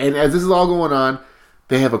season. And as this is all going on,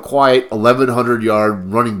 they have a quiet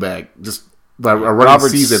 1,100-yard running back, just by a running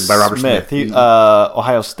season by Robert Smith.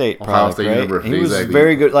 Ohio State, probably, right? University. He was exactly.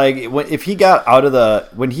 very good. Like if he got out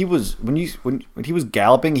of when he was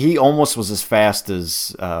galloping, he almost was as fast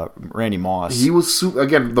as Randy Moss. He was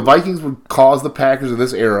again. The Vikings would cause the Packers of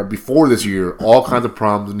this era before this year all kinds of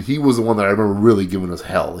problems, and he was the one that I remember really giving us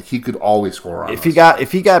hell. Like he could always score on us.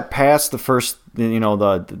 If he got past the first,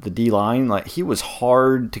 the D line, like he was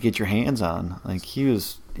hard to get your hands on. Like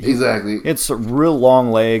exactly. It's real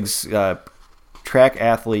long legs. Track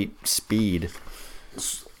athlete speed,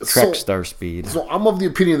 track star speed. So I'm of the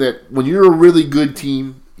opinion that when you're a really good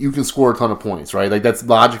team, you can score a ton of points, right? Like, that's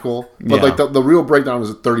logical. But, like, the real breakdown is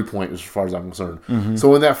a 30-point as far as I'm concerned. Mm-hmm.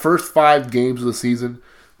 So, in that first 5 games of the season,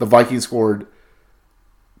 the Vikings scored...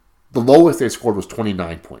 The lowest they scored was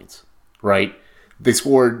 29 points, right? They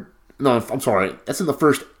scored... No, I'm sorry. That's in the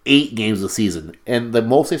first 8 games of the season. And the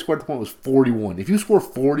most they scored at the point was 41. If you score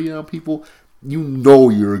 40 on people, you know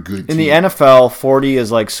you're a good team. In the NFL, 40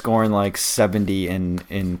 is like scoring like 70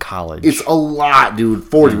 in college. It's a lot, dude.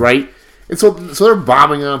 40, right? And so they're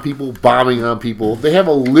bombing on people. They have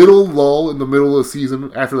a little lull in the middle of the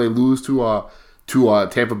season after they lose to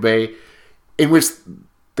Tampa Bay, in which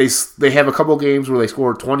they have a couple of games where they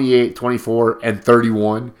score 28, 24, and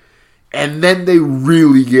 31. And then they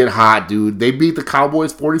really get hot, dude. They beat the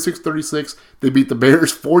Cowboys 46-36. They beat the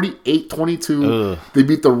Bears 48-22. They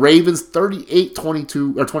beat the Ravens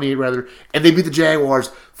 38-22, or 28 rather. And they beat the Jaguars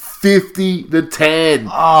 50-10.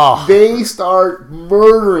 Oh. They start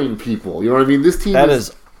murdering people. You know what I mean? This team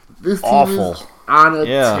is awful. Is on a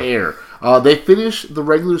tear. They finish the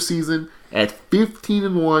regular season at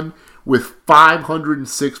 15-1 with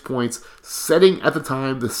 506 points, setting at the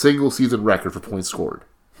time the single season record for points scored.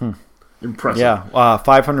 Impressive. Yeah,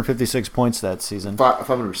 556 points that season.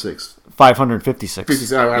 506. 556.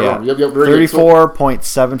 56, yeah. Yep,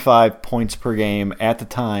 34.75 points per game at the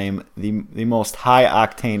time. The most high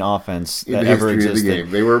octane offense that ever existed. The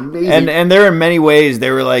game. They were amazing. And they're in many ways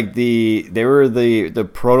they were like the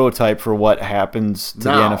prototype for what happens to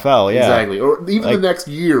the NFL. Yeah, exactly. Or even the next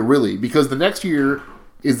year, really, because the next year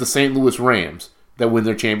is the St. Louis Rams that win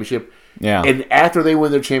their championship. Yeah. And after they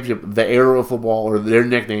win their championship, the era of football, or their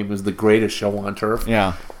nickname is the greatest show on turf.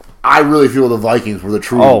 Yeah. I really feel the Vikings were the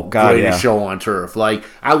true greatest show on turf. Like,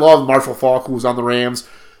 I love Marshall Faulk, who was on the Rams,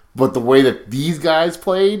 but the way that these guys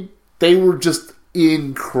played, they were just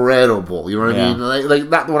incredible. You know what I mean? Like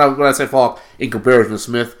not when I say Faulk in comparison to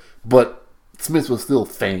Smith, but Smith was still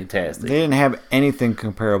fantastic. They didn't have anything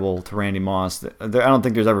comparable to Randy Moss. I don't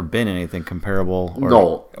think there's ever been anything comparable.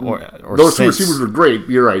 Or those two receivers were great.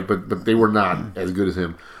 You're right, but they were not as good as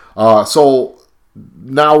him. So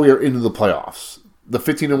now we are into the playoffs. The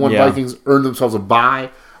 15-1 Vikings earned themselves a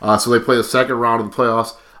bye, so they play the second round of the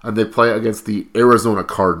playoffs, and they play against the Arizona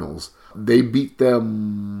Cardinals. They beat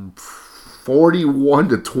them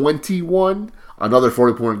 41-21, another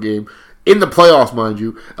 40-point game. In the playoffs, mind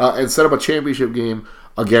you, and set up a championship game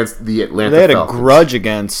against the Atlanta Falcons. They had Falcons. a grudge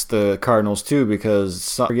against the Cardinals, too,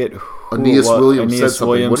 because I forget who Aeneas Williams said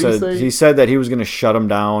something. What did he say? He said that he was going to shut him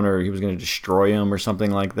down or he was going to destroy him or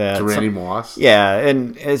something like that. To Randy Moss? Yeah,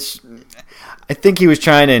 and I think he was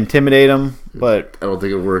trying to intimidate him, but I don't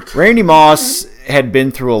think it worked. Randy Moss had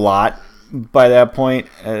been through a lot by that point.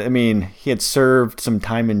 I mean, he had served some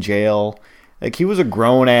time in jail. Like, he was a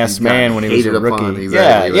grown-ass man when he was a rookie.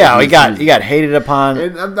 Exactly. Yeah, he got hated upon.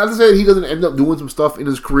 And I'm not to say that he doesn't end up doing some stuff in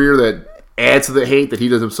his career that adds to the hate that he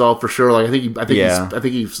does himself, for sure. Like, I think he what's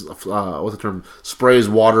the term? Sprays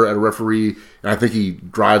water at a referee, and I think he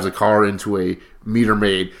drives a car into a meter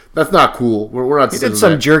maid. That's not cool. We're not. He did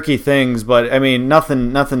some jerky things, but I mean,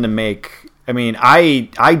 nothing to make. I mean,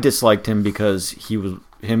 I disliked him because him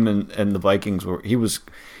and the Vikings were. He was.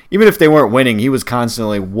 Even if they weren't winning, he was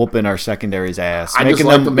constantly whooping our secondary's ass, making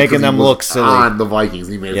them look silly. On the Vikings,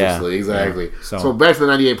 he made them silly. Exactly. Yeah. So back to the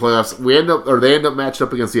 '98 playoffs, they end up matched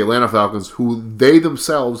up against the Atlanta Falcons, who they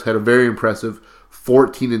themselves had a very impressive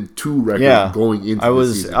 14-2 record going into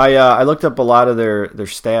the season. I looked up a lot of their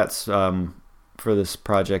stats for this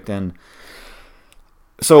project, and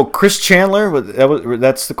so Chris Chandler,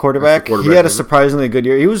 that's the quarterback. He had a surprisingly good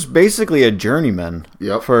year. He was basically a journeyman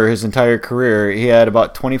for his entire career. He had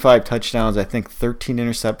about 25 touchdowns, I think 13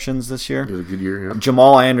 interceptions this year. He had a good year, yeah.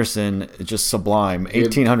 Jamal Anderson, just sublime,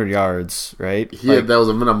 1,800 yards, right? That was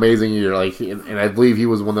an amazing year. And I believe he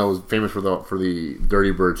was the one that was famous for the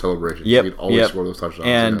Dirty Bird celebration. Yep, He'd always score those touchdowns.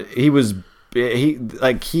 And he was. He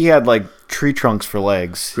had tree trunks for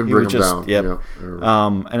legs. Couldn't bring him down. Yep.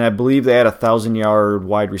 And I believe they had a 1,000-yard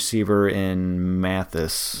wide receiver in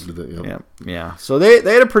Mathis. Yep. Yeah. So they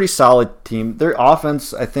had a pretty solid team. Their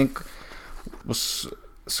offense, I think,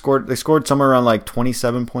 scored somewhere around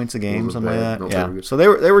 27 points a game, something like that. No, yeah. So they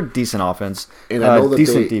were decent offense. And I know that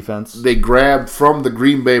decent defense. They grabbed from the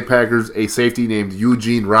Green Bay Packers a safety named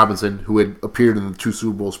Eugene Robinson, who had appeared in the 2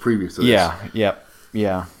 Super Bowls previous to this. Yeah.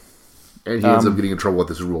 And he ends up getting in trouble with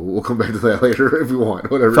this rule. We'll come back to that later if you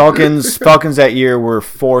want. Whatever. Falcons that year were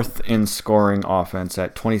 4th in scoring offense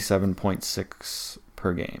at 27.6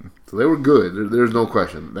 per game. So they were good. There's no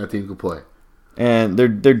question. That team could play. And their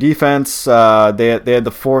defense, they had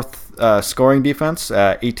the 4th scoring defense,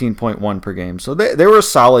 18.1 per game. So they were a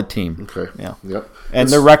solid team. Okay. Yeah. Yep. And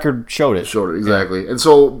their record showed it. Exactly. Yeah. And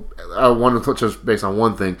so I want to touch just based on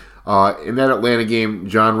one thing. In that Atlanta game,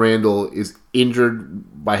 John Randall is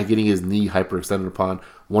injured by getting his knee hyperextended upon.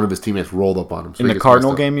 One of his teammates rolled up on him. So in the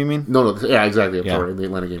Cardinal game, you mean? No. Yeah, exactly. I'm sorry, in the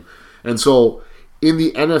Atlanta game. And so in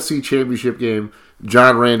the NFC Championship game,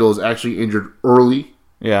 John Randall is actually injured early.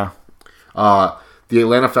 Yeah. The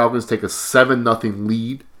Atlanta Falcons take a 7-0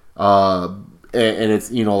 lead. And it's,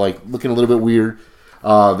 like looking a little bit weird.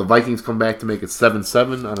 The Vikings come back to make it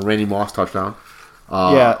 7-7 on a Randy Moss touchdown.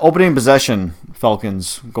 Opening possession,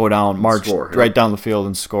 Falcons go down, march score, right down the field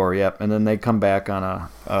and score. Yep, and then they come back on I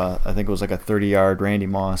think it was like a 30-yard Randy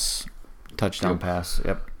Moss touchdown pass.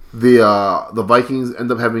 Yep. The Vikings end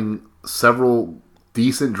up having several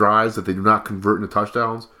decent drives that they do not convert into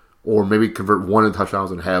touchdowns, or maybe convert one into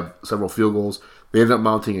touchdowns and have several field goals. They end up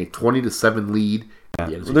mounting a 20-7 lead.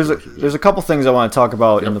 Yeah. There's a couple things I want to talk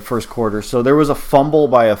about in the first quarter. So there was a fumble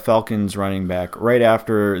by a Falcons running back right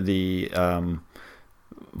after the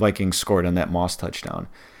Vikings scored on that Moss touchdown.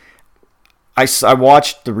 I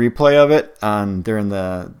watched the replay of it on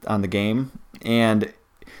the game, and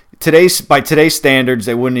by today's standards,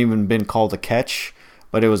 it wouldn't even been called a catch,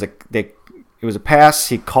 but it was a pass.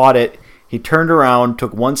 He caught it. He turned around,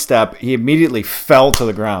 took one step. He immediately fell to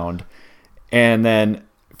the ground, and then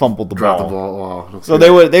fumbled the ball. Dropped the ball. Wow, so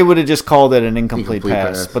they would have just called it an incomplete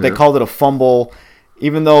pass, but they called it a fumble.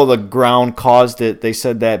 Even though the ground caused it, they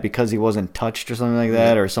said that because he wasn't touched or something like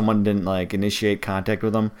that, or someone didn't initiate contact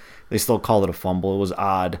with him, they still called it a fumble. It was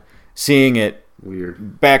odd seeing it.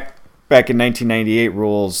 Weird. Back in 1998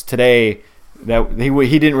 rules. Today, that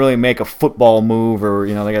he didn't really make a football move, or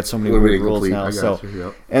they got so many weird rules now.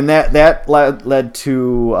 And that led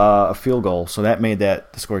to a field goal, so that made the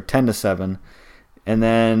score 10-7. And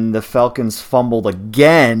then the Falcons fumbled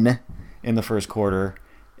again in the first quarter.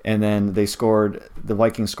 And then the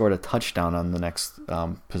Vikings scored a touchdown on the next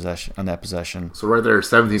possession. So right there,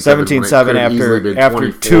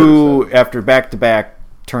 17-7 after back-to-back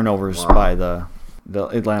turnovers by the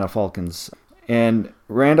Atlanta Falcons. And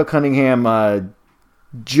Randall Cunningham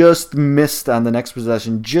just missed on the next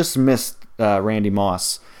possession, Randy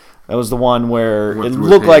Moss. That was the one where it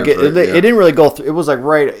looked like it didn't really go through. It was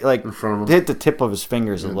right in front of him. It hit the tip of his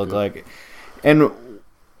fingers, it looked like. And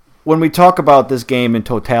when we talk about this game in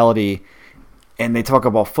totality, and they talk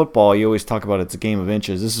about football, you always talk about it's a game of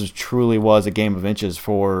inches. This truly was a game of inches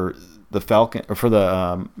for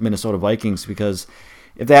the Minnesota Vikings, because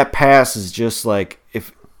if that pass is just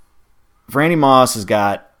if Randy Moss has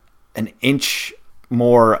got an inch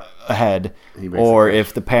more ahead, or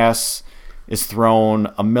if the pass is thrown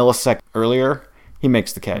a millisecond earlier, he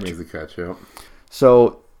makes the catch. Yeah.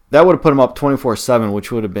 So that would have put him up 24-7,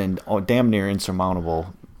 which would have been damn near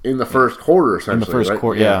insurmountable. In the first quarter, essentially. In the first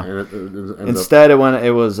quarter, yeah. And instead, it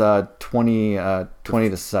was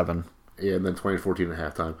 20-7. Yeah, and then 20-14 at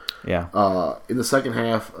halftime. Yeah. In the second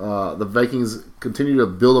half, the Vikings continue to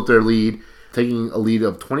build up their lead, taking a lead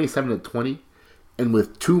of 27-20, and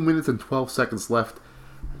with 2 minutes and 12 seconds left,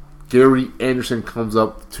 Gary Anderson comes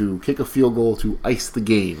up to kick a field goal to ice the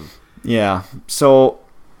game. Yeah. So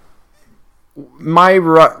my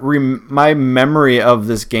memory of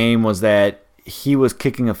this game was that he was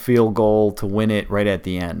kicking a field goal to win it right at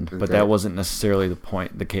the end, but that wasn't necessarily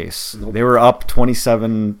the case. Nope. They were up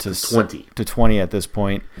 27-20 at this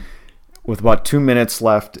point, with about 2 minutes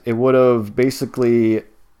left. It would have basically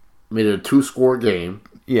made it a 2-score game.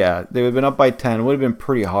 Yeah, they would have been up by 10. It would have been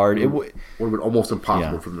pretty hard. It would have been almost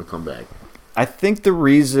impossible for them to come back. I think the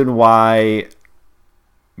reason why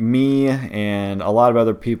me and a lot of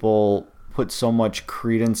other people put so much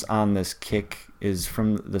credence on this kick is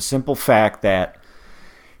from the simple fact that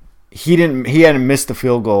he hadn't missed a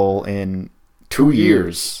field goal in 2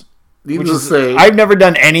 years. Needless to say, I've never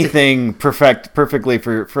done anything perfectly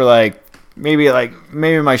for maybe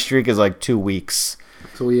my streak is 2 weeks.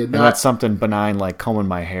 So he had and that's something benign like combing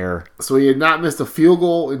my hair. So he had not missed a field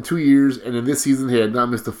goal in 2 years, and in this season he had not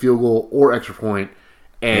missed a field goal or extra point.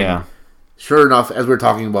 And sure enough, as we're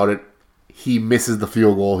talking about it, he misses the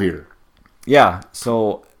field goal here. Yeah,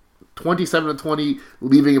 so 27-20,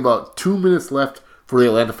 leaving about 2 minutes left for the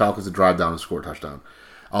Atlanta Falcons to drive down and score a touchdown.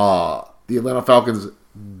 The Atlanta Falcons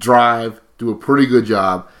drive, do a pretty good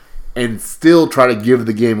job, and still try to give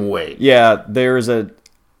the game away. Yeah, there's a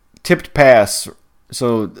tipped pass.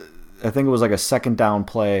 So I think it was a second down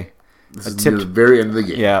play. This is near the very end of the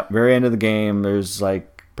game. Yeah, very end of the game. There's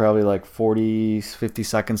probably 40, 50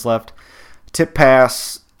 seconds left. Tip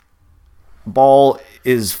pass. ball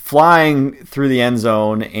is flying through the end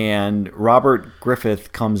zone, and Robert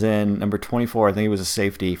Griffith comes in, number 24. I think he was a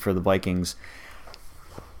safety for the Vikings.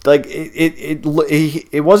 Like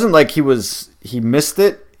it wasn't like he missed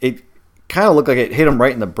it. It kind of looked like it hit him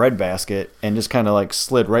right in the breadbasket and just kind of like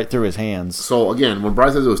slid right through his hands. So again, when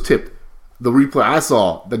Brian says it was tipped, the replay I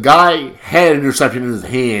saw, the guy had an interception in his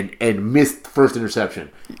hand and missed the first interception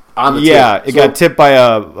on the tip. It got tipped by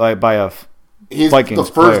a Vikings the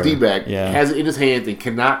first player. D-back has it in his hands and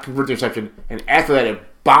cannot convert the interception, and after that it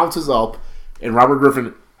bounces up, and Robert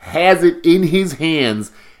Griffin has it in his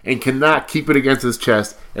hands and cannot keep it against his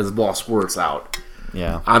chest as the ball squirts out.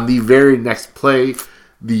 Yeah. On the very next play,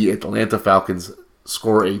 the Atlanta Falcons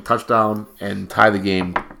score a touchdown and tie the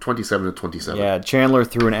game 27-27. Yeah, Chandler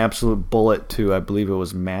threw an absolute bullet to, I believe it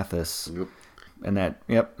was Mathis. Yep. And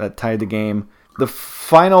that tied the game. The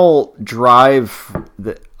final drive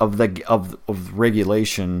of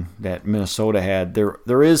regulation that Minnesota had,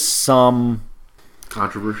 there is some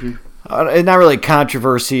controversy. Not really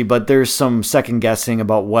controversy, but there's some second guessing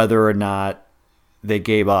about whether or not they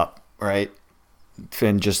gave up, right?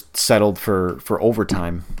 And just settled for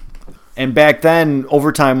overtime. And back then,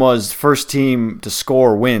 overtime was first team to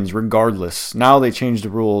score wins regardless. Now they changed the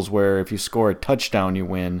rules where if you score a touchdown, you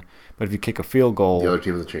win. But if you kick a field goal, the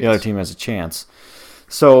other team has a chance.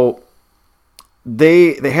 So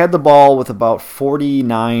they had the ball with about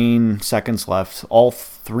 49 seconds left, all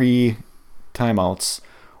 3 timeouts,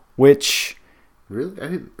 which... Really? I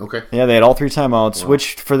didn't... Okay. Yeah, they had all 3 timeouts,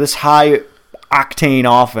 which for this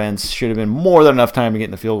high-octane offense should have been more than enough time to get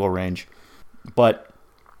in the field goal range. But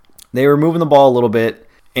they were moving the ball a little bit,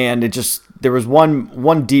 and there was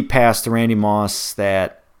one deep pass to Randy Moss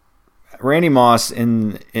that Randy Moss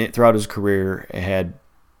throughout his career had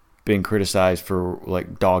been criticized for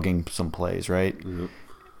like dogging some plays, right? Mm-hmm.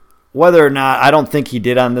 Whether or not, I don't think he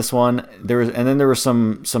did on this one. There was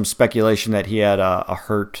some speculation that he had a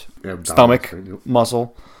hurt stomach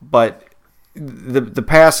muscle, but the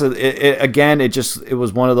pass it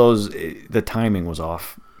was one of those. The timing was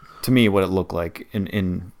off to me. What it looked like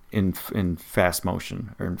in fast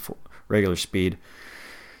motion or in regular speed.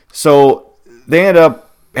 So they ended up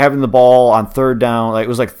having the ball on third down. Like it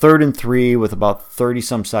was like 3rd and 3 with about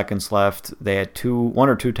 30-some seconds left. They had 1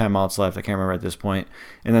 or 2 timeouts left. I can't remember at this point.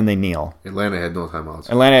 And then they kneel. Atlanta had no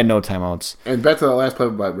timeouts. And back to the last play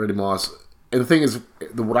by Randy Moss. And the thing is,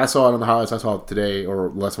 what I saw on the highlights I saw today, or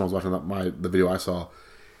last time I was watching the video I saw,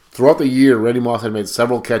 throughout the year, Randy Moss had made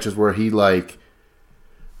several catches where he like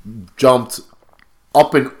jumped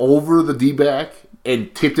up and over the D-back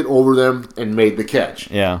and tipped it over them and made the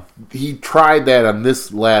catch. Yeah. He tried that on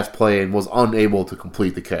this last play and was unable to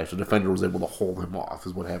complete the catch. The defender was able to hold him off,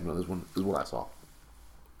 is what happened on this one, is what I saw. Are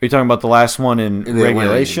you talking about the last one in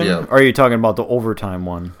regulation? Yeah. Or are you talking about the overtime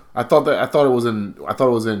one? I thought it was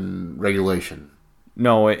in regulation.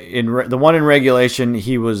 No, the one in regulation,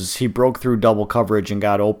 he broke through double coverage and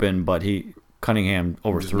got open, but Cunningham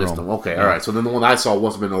overthrew him. Okay, all right. So then the one I saw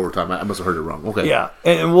must have been overtime. I must have heard it wrong. Okay. Yeah,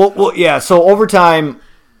 and so overtime,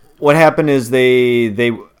 what happened is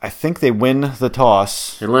I think they win the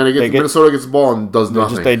toss. Minnesota gets the ball and does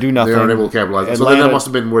nothing. They do nothing. They're unable to capitalize. Atlanta, so then that must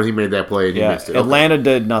have been where he made that play and he missed it. Okay. Atlanta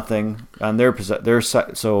did nothing on their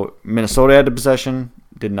so Minnesota had the possession,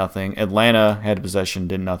 did nothing. Atlanta had the possession,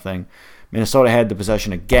 did nothing. Minnesota had the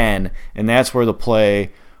possession again, and that's where the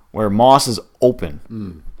play where Moss is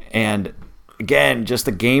open and. Again, just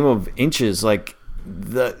a game of inches. Like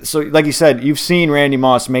you said, you've seen Randy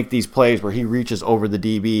Moss make these plays where he reaches over the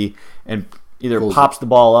DB and either pops the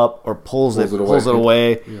ball up or pulls it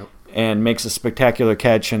away, yep. And makes a spectacular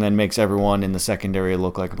catch, and then makes everyone in the secondary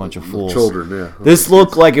look like a bunch of fools. Children, yeah. This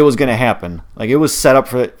looked like it was going to happen. Like it was set up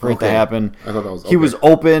for it to happen. I thought that was. He was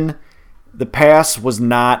open. The pass was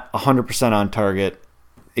not 100% on target.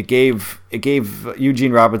 It gave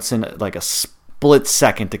Eugene Robinson like a split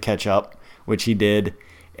second to catch up, which he did,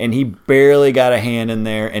 and he barely got a hand in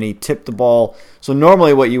there, and he tipped the ball. So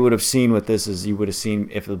normally what you would have seen with this is you would have seen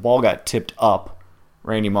if the ball got tipped up,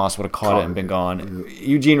 Randy Moss would have caught it and been gone.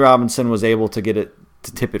 Eugene Robinson was able to get it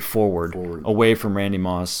to tip it forward away from Randy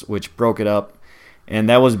Moss, which broke it up, and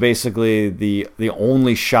that was basically the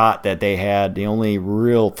only shot that they had, the only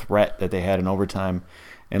real threat that they had in overtime.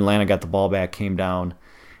 Atlanta got the ball back, came down.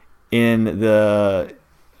 In the,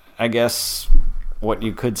 I guess... what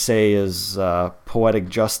you could say is poetic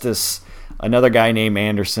justice. Another guy named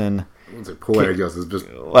Anderson. I wouldn't say poetic justice, just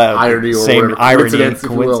irony or same whatever.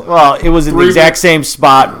 Irony. Well, it was in the exact same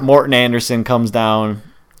spot. Morton Anderson comes down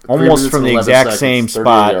almost from the exact same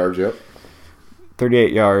spot. 38 yards, yep.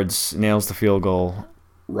 38 yards, nails the field goal.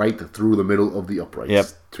 Right through the middle of the uprights. Yep.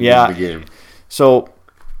 To win the game. So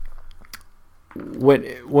when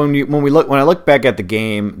I look back at the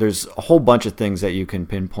game, there's a whole bunch of things that you can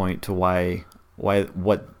pinpoint to why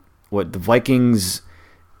what the Vikings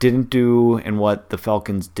didn't do and what the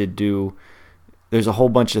Falcons did do. There's a whole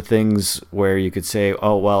bunch of things where you could say,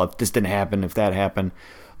 oh, well, if this didn't happen, if that happened.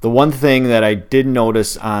 The one thing that I did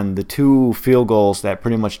notice on the two field goals that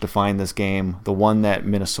pretty much defined this game, the one that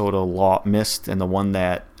Minnesota missed and the one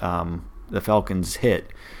that the Falcons hit,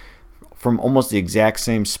 from almost the exact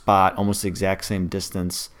same spot, almost the exact same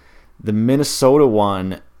distance, the Minnesota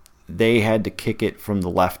one, they had to kick it from the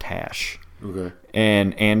left hash. Okay.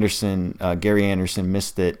 And Gary Anderson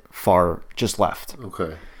missed it far, just left.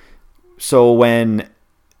 Okay. So when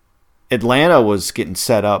Atlanta was getting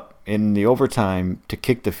set up in the overtime to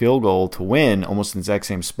kick the field goal to win, almost in the exact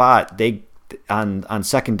same spot, they on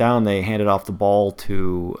second down they handed off the ball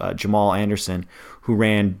to Jamal Anderson, who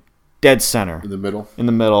ran dead center in the middle,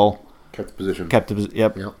 kept the position.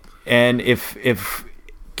 Yep. And if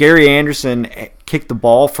Gary Anderson kicked the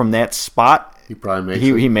ball from that spot, he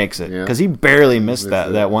makes it because he barely missed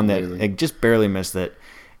that one that just barely missed it,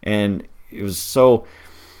 and it was so,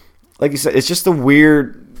 like you said, it's just a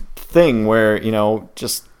weird thing where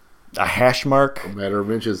just a hash mark, a matter of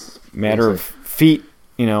inches, matter of feet,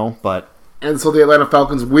 but. And so the Atlanta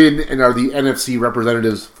Falcons win and are the NFC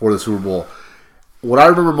representatives for the Super Bowl. What I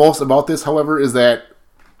remember most about this, however, is that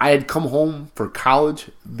I had come home for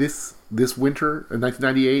college this winter in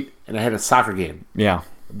 1998, and I had a soccer game. Yeah.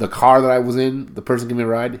 The car that I was in, the person giving me a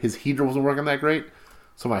ride, his heater wasn't working that great,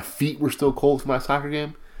 so my feet were still cold for my soccer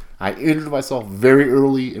game. I injured myself very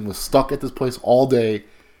early and was stuck at this place all day.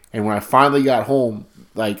 And when I finally got home,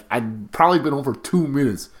 I'd probably been home for 2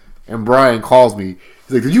 minutes, and Brian calls me.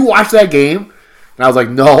 He's like, "Did you watch that game?" And I was like,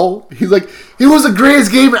 "No." He's like, "It was the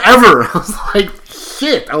greatest game ever." I was like,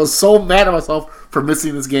 shit. I was so mad at myself for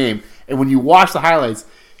missing this game. And when you watch the highlights,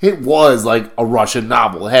 it was like a Russian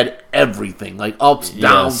novel. It had everything, like ups,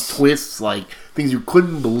 downs, twists, like things you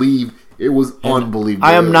couldn't believe. It was unbelievable.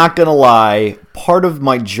 I am not going to lie. Part of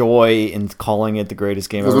my joy in calling it the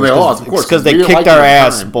greatest game ever was because they kicked our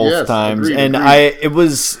ass both times. Agreed, and agreed.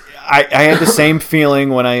 I had the same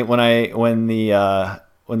feeling when the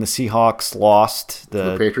Seahawks lost to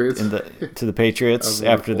the Patriots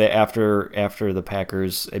after the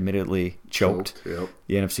Packers admittedly choked the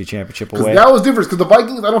NFC Championship away. That was different because the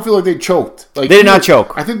Vikings, I don't feel like they choked. They did not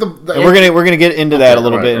choke. I think we're gonna get into that a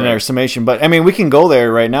little bit in our summation, but I mean we can go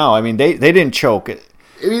there right now. I mean they didn't choke.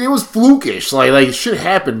 I mean, it was flukish. Like shit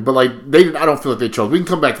happened, but they didn't. I don't feel like they choked. We can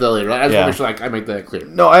come back to that later. I just want to make sure I make that clear.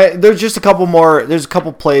 No, there's just a couple more. There's a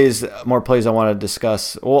couple more plays I want to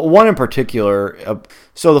discuss. Well, one in particular.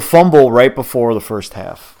 So the fumble right before the first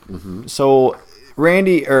half. Mm-hmm. So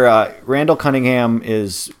Randall Cunningham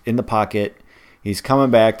is in the pocket. He's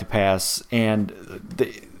coming back to pass, and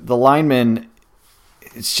the lineman.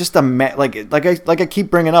 It's just a like I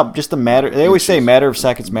keep bringing up. Just a matter. They always say matter of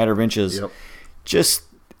seconds, matter of inches. Yep. Just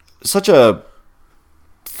such a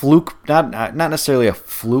fluke, not necessarily a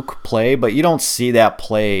fluke play, but you don't see that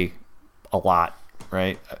play a lot,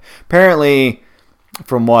 right? Apparently,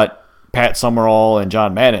 from what Pat Summerall and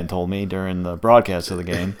John Madden told me during the broadcast of the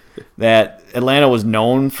game, that Atlanta was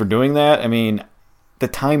known for doing that. I mean, the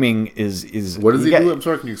timing is. What does he do? I'm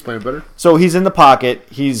sorry, can you explain it better? So he's in the pocket.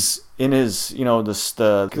 He's in his,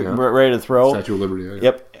 ready to throw. Statue of Liberty. Yeah.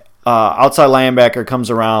 Yep. Outside linebacker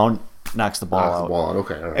comes around. Knocks the ball out.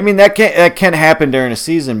 Okay. All right. I mean that can happen during a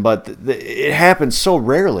season, but it happens so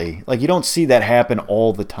rarely. Like you don't see that happen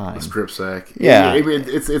all the time. A strip sack. Yeah. I mean,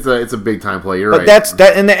 it's a big time play. You're right. But that's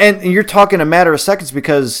that, and you're talking a matter of seconds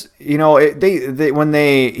because he's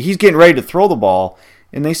getting ready to throw the ball,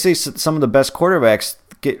 and they say some of the best quarterbacks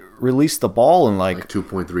release the ball in like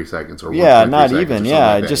 2.3 seconds or not even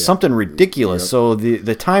something ridiculous. Yep. So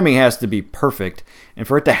the timing has to be perfect, and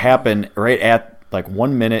for it to happen right at like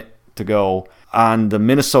 1 minute to go on the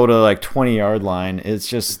Minnesota 20-yard line, it's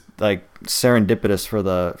just like serendipitous for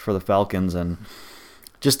the Falcons, and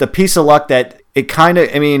just a piece of luck that it kind of.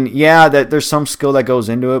 I mean, that there's some skill that goes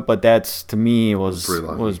into it, but that's to me was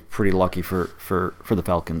pretty lucky for the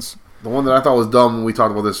Falcons. The one that I thought was dumb when we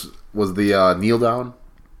talked about this was the kneel down.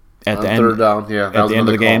 At the end, third down, that at was the end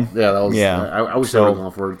of the game. Yeah, that was. Yeah, I wish they were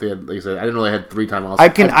going for it. They had, like I said, I didn't know they had 3 timeouts.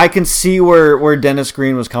 I can see where Dennis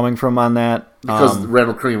Green was coming from on that because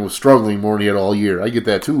Randall Cunningham was struggling more than he had all year. I get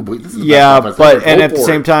that too, but this is at the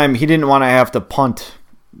same time, he didn't want to have to punt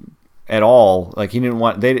at all. Like he didn't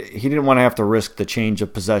want to have to risk the change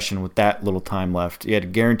of possession with that little time left. He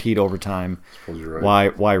had guaranteed overtime. I suppose you're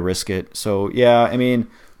right. Why risk it? So I mean,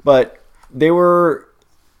 but they were.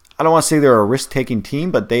 I don't want to say they're a risk-taking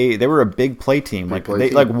team, but they were a big play team. Like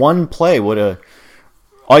one play would have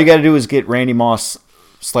All you got to do is get Randy Moss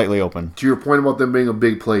slightly open. To your point about them being a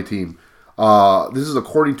big play team, this is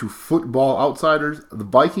according to Football Outsiders. The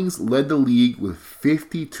Vikings led the league with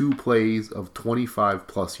 52 plays of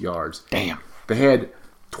 25-plus yards. Damn. They had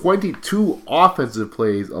 22 offensive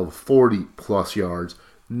plays of 40-plus yards.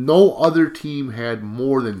 No other team had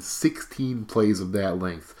more than 16 plays of that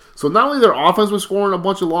length. So not only their offense was scoring a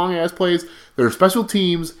bunch of long-ass plays, their special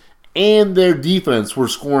teams and their defense were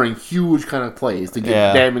scoring huge kind of plays to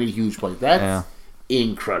get that many huge plays. That's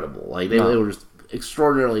incredible. Like they were just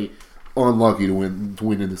extraordinarily unlucky to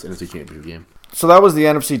win in this NFC Championship game. So that was the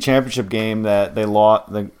NFC Championship game that they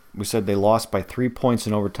lost. We said they lost by 3 points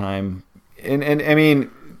in overtime. And I mean,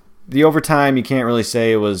 the overtime you can't really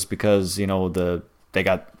say it was because the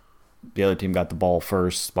other team got the ball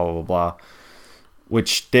first. Blah blah blah blah.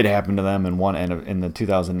 Which did happen to them in the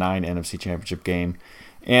 2009 NFC Championship game.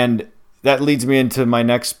 And that leads me into my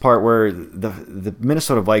next part where the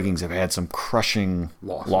Minnesota Vikings have had some crushing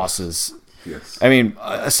losses. Yes. I mean,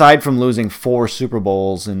 aside from losing 4 Super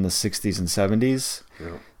Bowls in the 60s and 70s,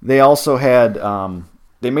 they also had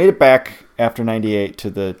they made it back after 98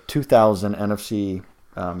 to the 2000 NFC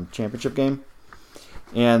Championship game.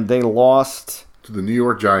 And they lost to the New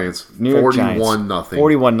York Giants 41-0.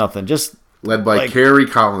 41-0. Just led by Kerry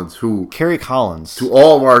Collins, to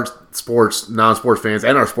all of our non-sports fans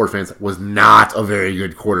and our sports fans, was not a very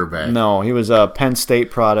good quarterback. No, he was a Penn State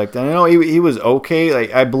product. And I know he was okay.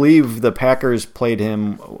 Like I believe the Packers played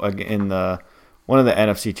him in one of the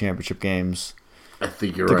NFC Championship games. I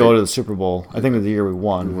think you're right. To go to the Super Bowl. I think it was the year we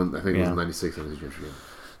won. I think it was 96 NFC Championship game.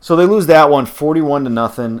 So they lose that one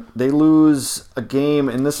 41-0. They lose a game,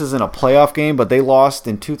 and this isn't a playoff game, but they lost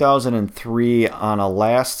in 2003 on a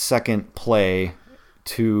last-second play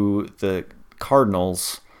to the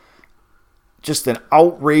Cardinals. Just an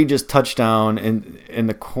outrageous touchdown in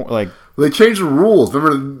the like. Well, they changed the rules.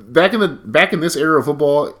 Remember, back in this era of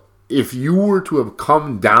football, if you were to have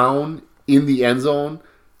come down in the end zone,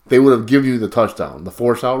 they would have given you the touchdown, the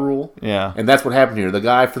force-out rule. Yeah. And that's what happened here. The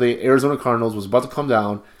guy for the Arizona Cardinals was about to come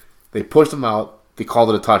down. They pushed him out. They called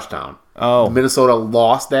it a touchdown. Oh. Minnesota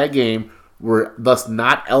lost that game, were thus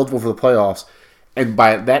not eligible for the playoffs. And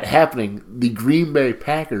by that happening, the Green Bay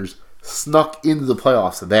Packers snuck into the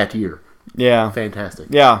playoffs that year. Yeah. Fantastic.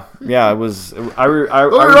 Yeah. It was. I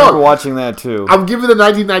remember watching that too. I'm giving the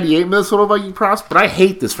 1998 Minnesota Vikings props, but I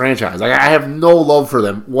hate this franchise. I have no love for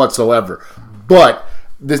them whatsoever. But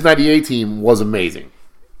this 98 team was amazing.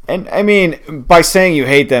 And, I mean, by saying you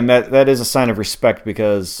hate them, that is a sign of respect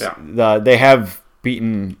because they have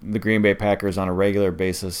beaten the Green Bay Packers on a regular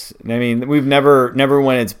basis. I mean, we've never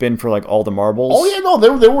when it's been for, like, all the marbles. Oh, yeah, no,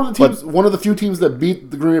 they were the teams, one of the few teams that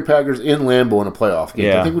beat the Green Bay Packers in Lambeau in a playoff game.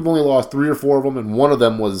 Yeah. I think we've only lost 3 or 4 of them, and one of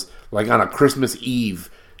them was, like, on a Christmas Eve,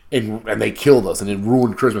 and they killed us, and it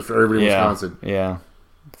ruined Christmas for everybody in Wisconsin. Yeah.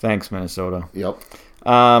 Thanks, Minnesota. Yep.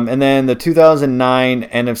 And then the 2009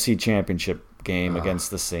 NFC Championship game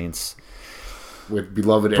against the Saints. With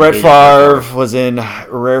beloved Brett Favre was in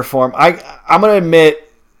rare form. I'm going to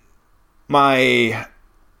admit my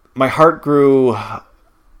heart grew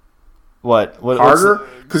harder?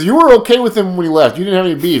 Because you were okay with him when he left. You didn't have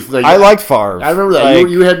any beef. Like, I liked Favre. I remember that. Like,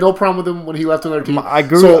 you had no problem with him when he left another team.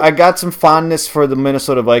 I got some fondness for the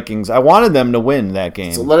Minnesota Vikings. I wanted them to win that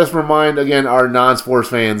game. So let us remind, again, our non-sports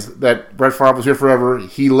fans that Brett Favre was here forever.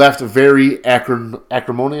 He left very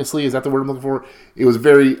acrimoniously. Is that the word I'm looking for? It was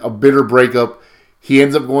a bitter breakup. He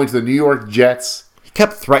ends up going to the New York Jets.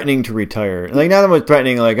 Kept threatening to retire. Like, now that was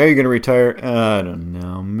threatening, like, are you going to retire? I don't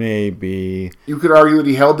know. Maybe. You could argue that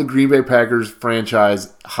he held the Green Bay Packers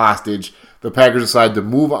franchise hostage. The Packers decided to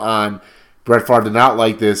move on. Brett Favre did not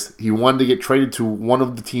like this. He wanted to get traded to one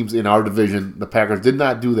of the teams in our division. The Packers did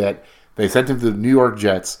not do that. They sent him to the New York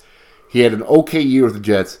Jets. He had an okay year with the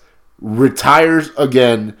Jets. Retires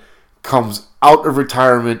again. Comes out of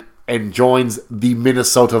retirement and joins the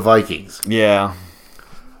Minnesota Vikings. Yeah.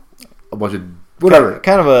 A bunch of whatever.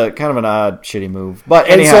 Kind of an odd, shitty move. But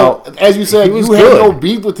anyhow, so, as you said, you had no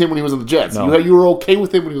beef with him when he was on the Jets. No. You were okay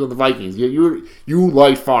with him when he was on the Vikings. You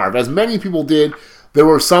liked Favre, as many people did. There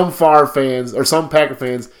were some Favre fans or some Packer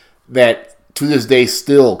fans that to this day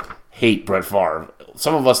still hate Brett Favre.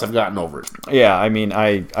 Some of us have gotten over it. Yeah, I mean,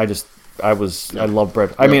 I love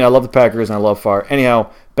Brett. I mean, I love the Packers and I love Favre.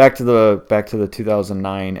 Anyhow, back to the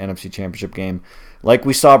 2009 NFC Championship game. Like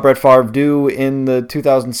we saw Brett Favre do in the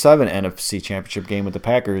 2007 NFC Championship game with the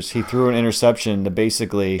Packers, he threw an interception to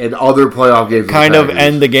basically and other playoff games kind of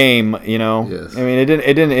end the game. You know, yes. I mean, it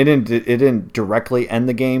didn't directly end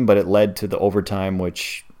the game, but it led to the overtime,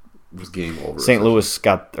 which was game over.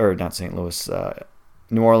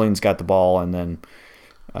 New Orleans got the ball, and then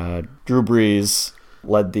Drew Brees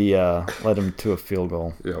led him to a field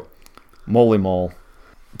goal. Yep. Moly mole.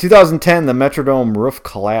 2010, the Metrodome roof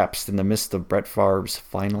collapsed in the midst of Brett Favre's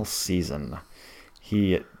final season.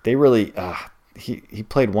 He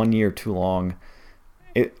played 1 year too long.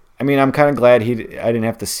 I'm kind of glad I didn't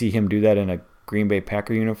have to see him do that in a Green Bay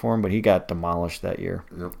Packer uniform, but he got demolished that year.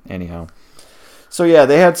 Yep. Anyhow, so yeah,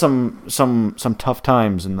 they had some tough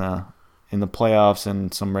times in the playoffs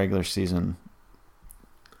and some regular season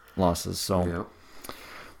losses. So. Yep.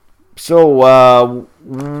 So,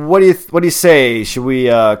 what do you say? Should we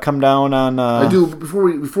come down on? I do. Before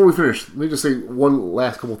we finish, let me just say one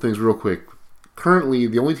last couple things real quick. Currently,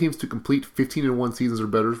 the only teams to complete 15-1 seasons or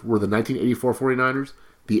better were the 1984 49ers,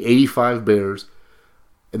 the 85 Bears,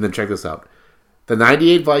 and then check this out: the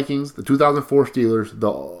 98 Vikings, the 2004 Steelers,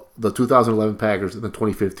 the 2011 Packers, and the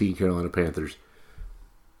 2015 Carolina Panthers.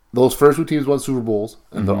 Those first two teams won Super Bowls,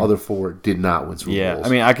 and the other four did not win Super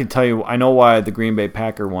Bowls. Yeah, I can tell you, I know why the Green Bay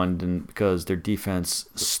Packer one didn't, because their defense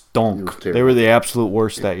stunk. They were the absolute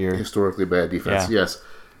worst that year. Historically bad defense, yes.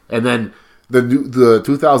 And then the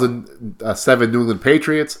 2007 New England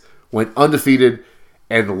Patriots went undefeated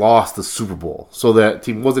and lost the Super Bowl. So that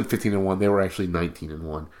team wasn't 15-1; they were actually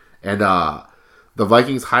 19-1. And the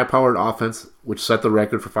Vikings' high-powered offense, which set the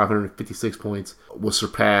record for 556 points, was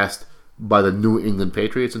surpassed by the New England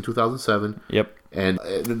Patriots in 2007. Yep. And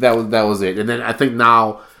that was it. And then I think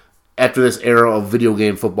now, after this era of video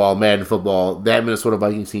game football, Madden football, that Minnesota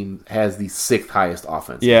Vikings team has the 6th highest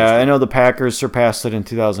offense. Yeah, I know the Packers surpassed it in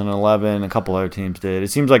 2011. A couple other teams did.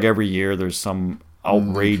 It seems like every year there's some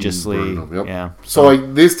outrageously... Yep. Yeah. So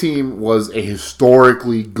this team was a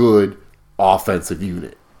historically good offensive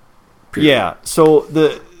unit. Period. Yeah, so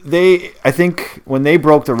I think when they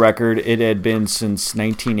broke the record, it had been since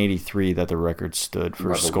 1983 that the record stood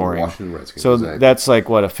for scoring. So that's like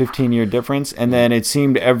what, a 15-year difference, and then it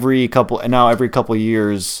seemed every couple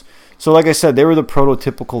years. So like I said, they were the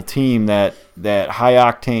prototypical team that high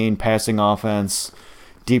octane passing offense,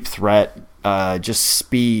 deep threat, just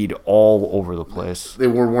speed all over the place. They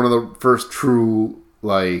were one of the first true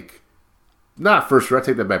not first, I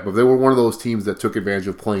take that back, but they were one of those teams that took advantage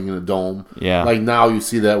of playing in a dome. Yeah. Like now you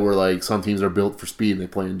see that where some teams are built for speed and they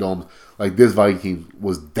play in domes. Like this Viking team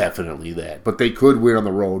was definitely that. But they could win on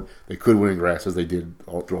the road. They could win in grass as they did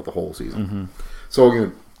throughout the whole season. Mm-hmm. So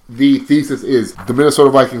again, the thesis is the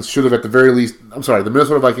Minnesota Vikings should have the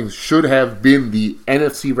Minnesota Vikings should have been the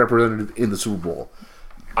NFC representative in the Super Bowl.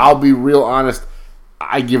 I'll be real honest.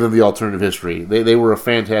 I give them the alternative history. They were a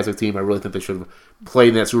fantastic team. I really think they should have played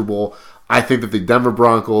in that Super Bowl. I think that the Denver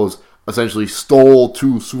Broncos essentially stole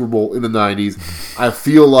to Super Bowl in the 90s. I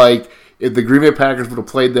feel like if the Green Bay Packers would have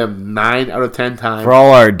played them 9 out of 10 times... For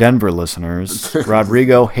all our Denver listeners,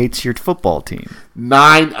 Rodrigo hates your football team.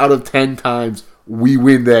 9 out of 10 times we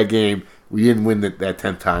win that game. We didn't win that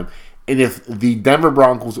 10th time. And if the Denver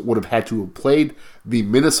Broncos would have had to have played the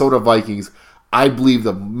Minnesota Vikings, I believe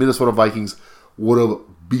the Minnesota Vikings would have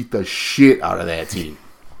beat the shit out of that team.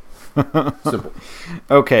 Simple.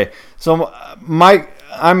 Okay, so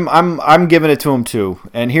I'm giving it to him too,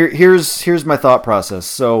 and here's my thought process.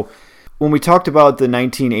 So when we talked about the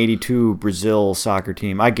 1982 Brazil soccer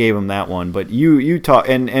team, I gave him that one, but you talk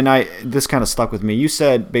and this kind of stuck with me. You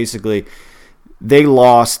said basically they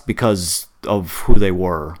lost because of who they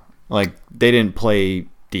were. Like they didn't play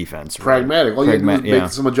defense. Pragmatic. All you had to do was make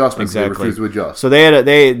some adjustments. Exactly. They refused to adjust. So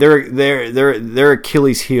their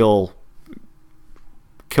Achilles heel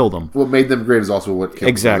killed them. What made them great is also what killed them.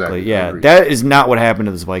 Exactly. Yeah, that is not what happened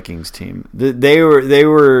to this Vikings team. They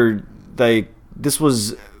were like, this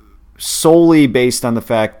was solely based on the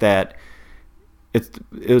fact that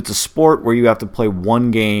it's a sport where you have to play one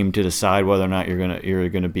game to decide whether or not you're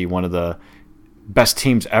gonna be one of the best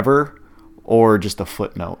teams ever or just a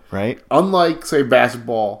footnote, right? Unlike say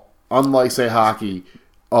basketball, unlike say hockey,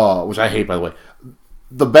 which I hate by the way,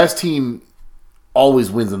 the best team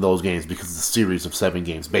always wins in those games because it's a series of 7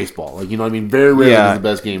 games. Baseball, like, you know what I mean? Very rarely is the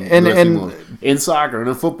best game. And in soccer and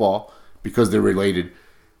in football, because they're related,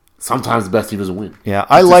 sometimes the best team doesn't win. Yeah,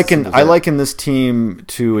 I liken this team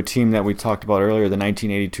to a team that we talked about earlier, the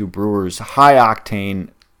 1982 Brewers, high octane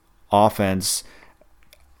offense.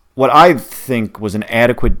 What I think was an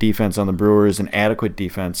adequate defense on the Brewers, an adequate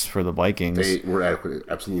defense for the Vikings. They were adequate,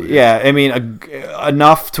 absolutely. Yeah, I mean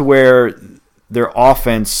enough to where their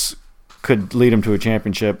offense could lead them to a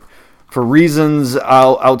championship. For reasons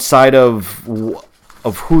outside of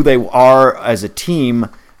who they are as a team,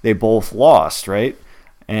 they both lost, right?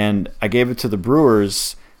 And I gave it to the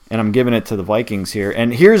Brewers, and I'm giving it to the Vikings here.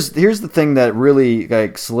 And here's the thing that really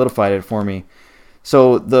solidified it for me.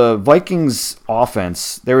 So the Vikings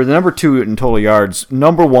offense, they were the number 2 in total yards,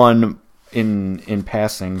 number 1 in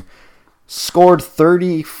passing, scored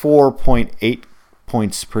 34.8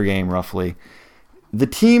 points per game roughly.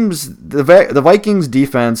 The Vikings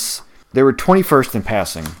defense, they were 21st in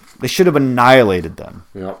passing. They should have annihilated them.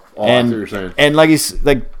 Yeah, I see what you're saying. And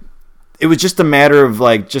it was just a matter of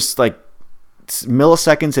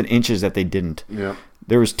milliseconds and inches that they didn't. Yeah.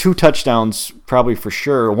 There was 2 touchdowns probably for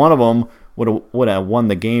sure. One of them would have won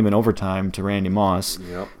the game in overtime to Randy Moss.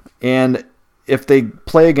 Yep. And if they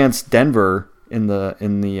play against Denver in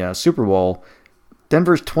the Super Bowl,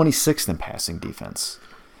 Denver's 26th in passing defense.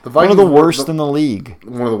 One of the worst in the league.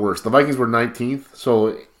 One of the worst. The Vikings were 19th,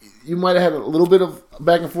 so you might have had a little bit of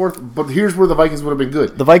back and forth, but here's where the Vikings would have been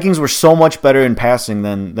good. The Vikings were so much better in passing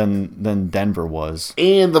than Denver was.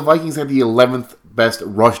 And the Vikings had the 11th best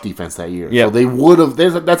rush defense that year. Yep. So they would have.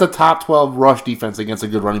 That's a top 12 rush defense against a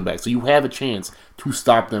good running back. So you have a chance to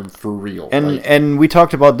stop them for real. And we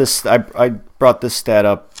talked about this. I brought this stat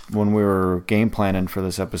up when we were game planning for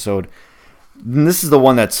this episode. And this is the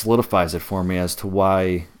one that solidifies it for me as to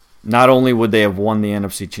why not only would they have won the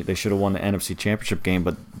NFC, they should have won the NFC Championship game,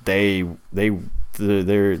 but they would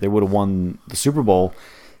have won the Super Bowl.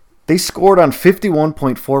 They scored on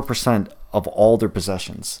 51.4% of all their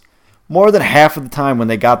possessions. More than half of the time when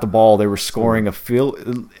they got the ball, they were scoring at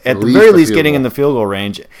the very least getting in the field goal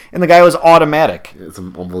range, and the guy was automatic. It's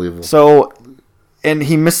unbelievable. So, and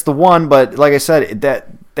he missed the one, but like I said,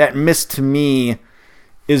 that miss to me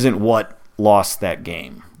isn't what lost that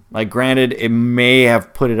game. Like, granted, it may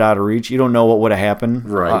have put it out of reach. You don't know what would have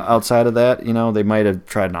happened outside of that. You know, they might have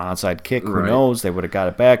tried an onside kick. Who knows? They would have got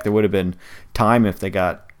it back. There would have been time if they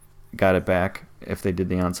got it back, if they did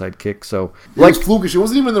the onside kick. So, it was flukish. It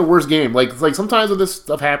wasn't even their worst game. Like sometimes when this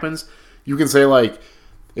stuff happens, you can say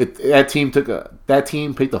that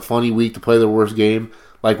team picked a funny week to play their worst game.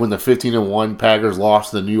 Like when the 15-1 Packers lost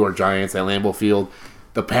to the New York Giants at Lambeau Field.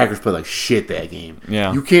 The Packers played like shit that game.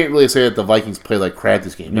 Yeah. You can't really say that the Vikings played like crap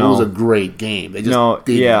this game. No. It was a great game. They just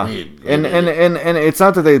didn't win. And it's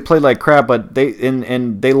not that they played like crap, but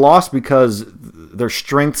they lost because their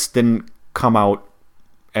strengths didn't come out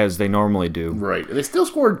as they normally do. Right. And they still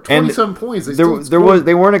scored 27 points.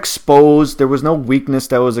 They weren't exposed. There was no weakness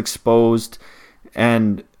that was exposed.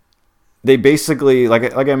 And they basically,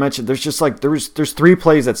 like I mentioned, there's just there's 3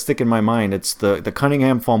 plays that stick in my mind. It's the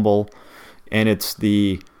Cunningham fumble, and it's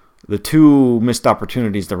the 2 missed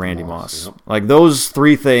opportunities to Randy Moss. Yep. Like, those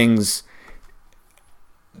 3 things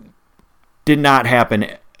did not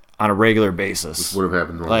happen on a regular basis. This would have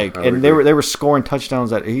happened normally. And they were scoring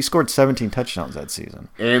touchdowns. He scored 17 touchdowns that season.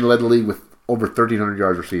 And led the league with over 1,300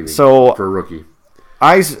 yards receiving for a rookie.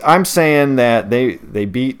 I'm saying that they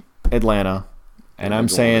beat Atlanta, and I'm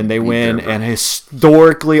saying they win an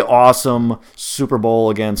historically awesome Super Bowl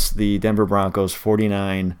against the Denver Broncos,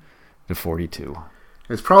 49-42.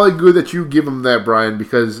 It's probably good that you give him that, Brian,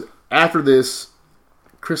 because after this,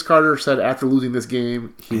 Chris Carter said after losing this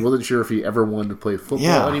game, he wasn't sure if he ever wanted to play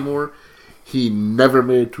football anymore. He never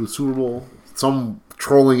made it to a Super Bowl. Some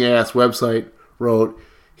trolling-ass website wrote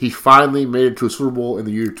he finally made it to a Super Bowl in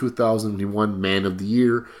the year 2000 when he won Man of the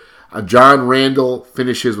Year. John Randall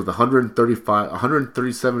finishes with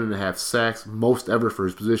 137.5 sacks, most ever for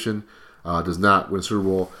his position. Does not win a Super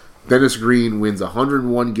Bowl. Dennis Green wins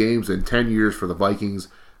 101 games in 10 years for the Vikings.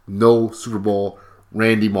 No Super Bowl.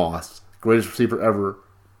 Randy Moss, greatest receiver ever.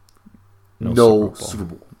 No Super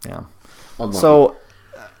Bowl. Yeah. Unlucky. So,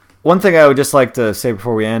 one thing I would just like to say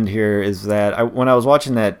before we end here is that when I was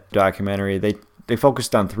watching that documentary, they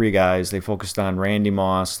focused on 3 guys. They focused on Randy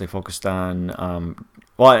Moss. They focused on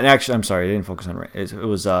actually, I'm sorry, they didn't focus on Randy. It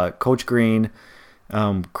was Coach Green,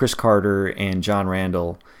 Chris Carter, and John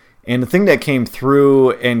Randall. And the thing that came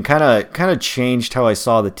through and kind of changed how I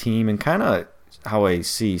saw the team and kind of how I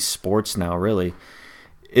see sports now, really,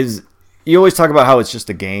 is you always talk about how it's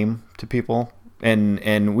just a game to people,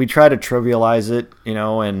 and we try to trivialize it,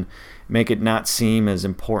 and make it not seem as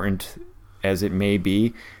important as it may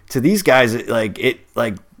be. To these guys, it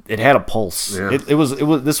had a pulse. Yeah.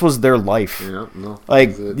 This was their life. Yeah, no,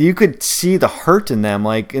 you could see the hurt in them.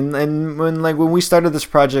 And when we started this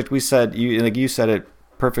project, we said you said it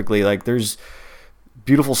perfectly. There's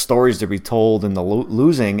beautiful stories to be told in the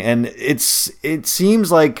losing, and it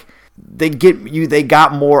seems like they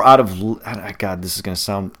got more out of. God, this is gonna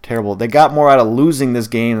sound terrible. They got more out of losing this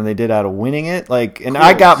game than they did out of winning it.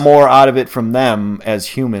 I got more out of it from them as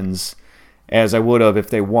humans as I would have if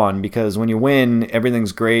they won, because when you win,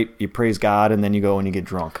 everything's great. You praise God, and then you go and you get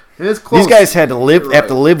drunk. And it's close. These guys have to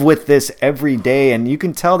live with this every day, and you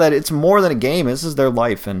can tell that it's more than a game. This is their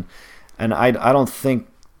life, and I don't think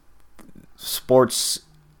sports.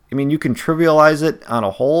 I mean, you can trivialize it on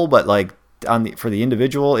a whole, but for the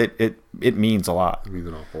individual, it means a lot. It means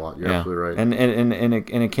an awful lot. You're absolutely right.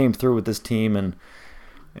 And it came through with this team,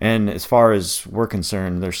 and as far as we're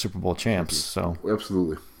concerned, they're Super Bowl champs. So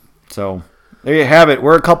absolutely. So there you have it.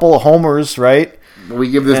 We're a couple of homers, right?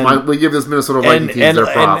 We give this Minnesota Vikings team their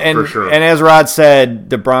prop for sure. And as Rod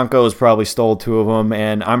said, the Broncos probably stole 2 of them,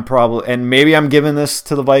 and maybe I'm giving this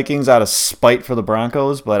to the Vikings out of spite for the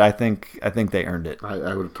Broncos, but I think they earned it.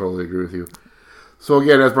 I would totally agree with you. So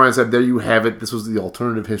again, as Brian said, there you have it. This was the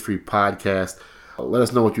Alternative History Podcast. Let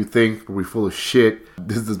us know what you think. Are we full of shit?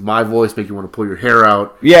 Does my voice make you want to pull your hair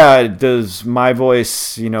out? Yeah, does my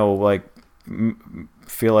voice,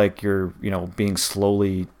 feel like you're, being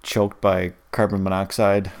slowly choked by carbon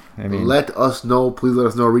monoxide? I mean, let us know. Please let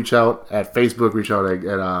us know. Reach out at Facebook. Reach out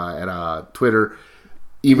at Twitter.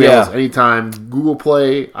 Email us anytime. Google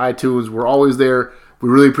Play, iTunes. We're always there. We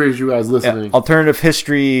really appreciate you guys listening. Yeah, Alternative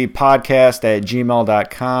History Podcast at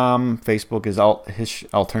gmail.com. Facebook is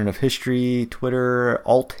Alternative History. Twitter,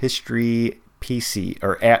 Alt History PC,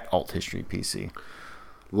 or at Alt History PC.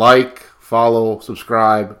 Like, follow,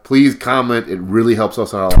 subscribe. Please comment. It really helps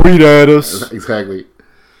us out. Tweet at us. Exactly.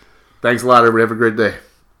 Thanks a lot, everybody. Have a great day.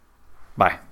 Bye.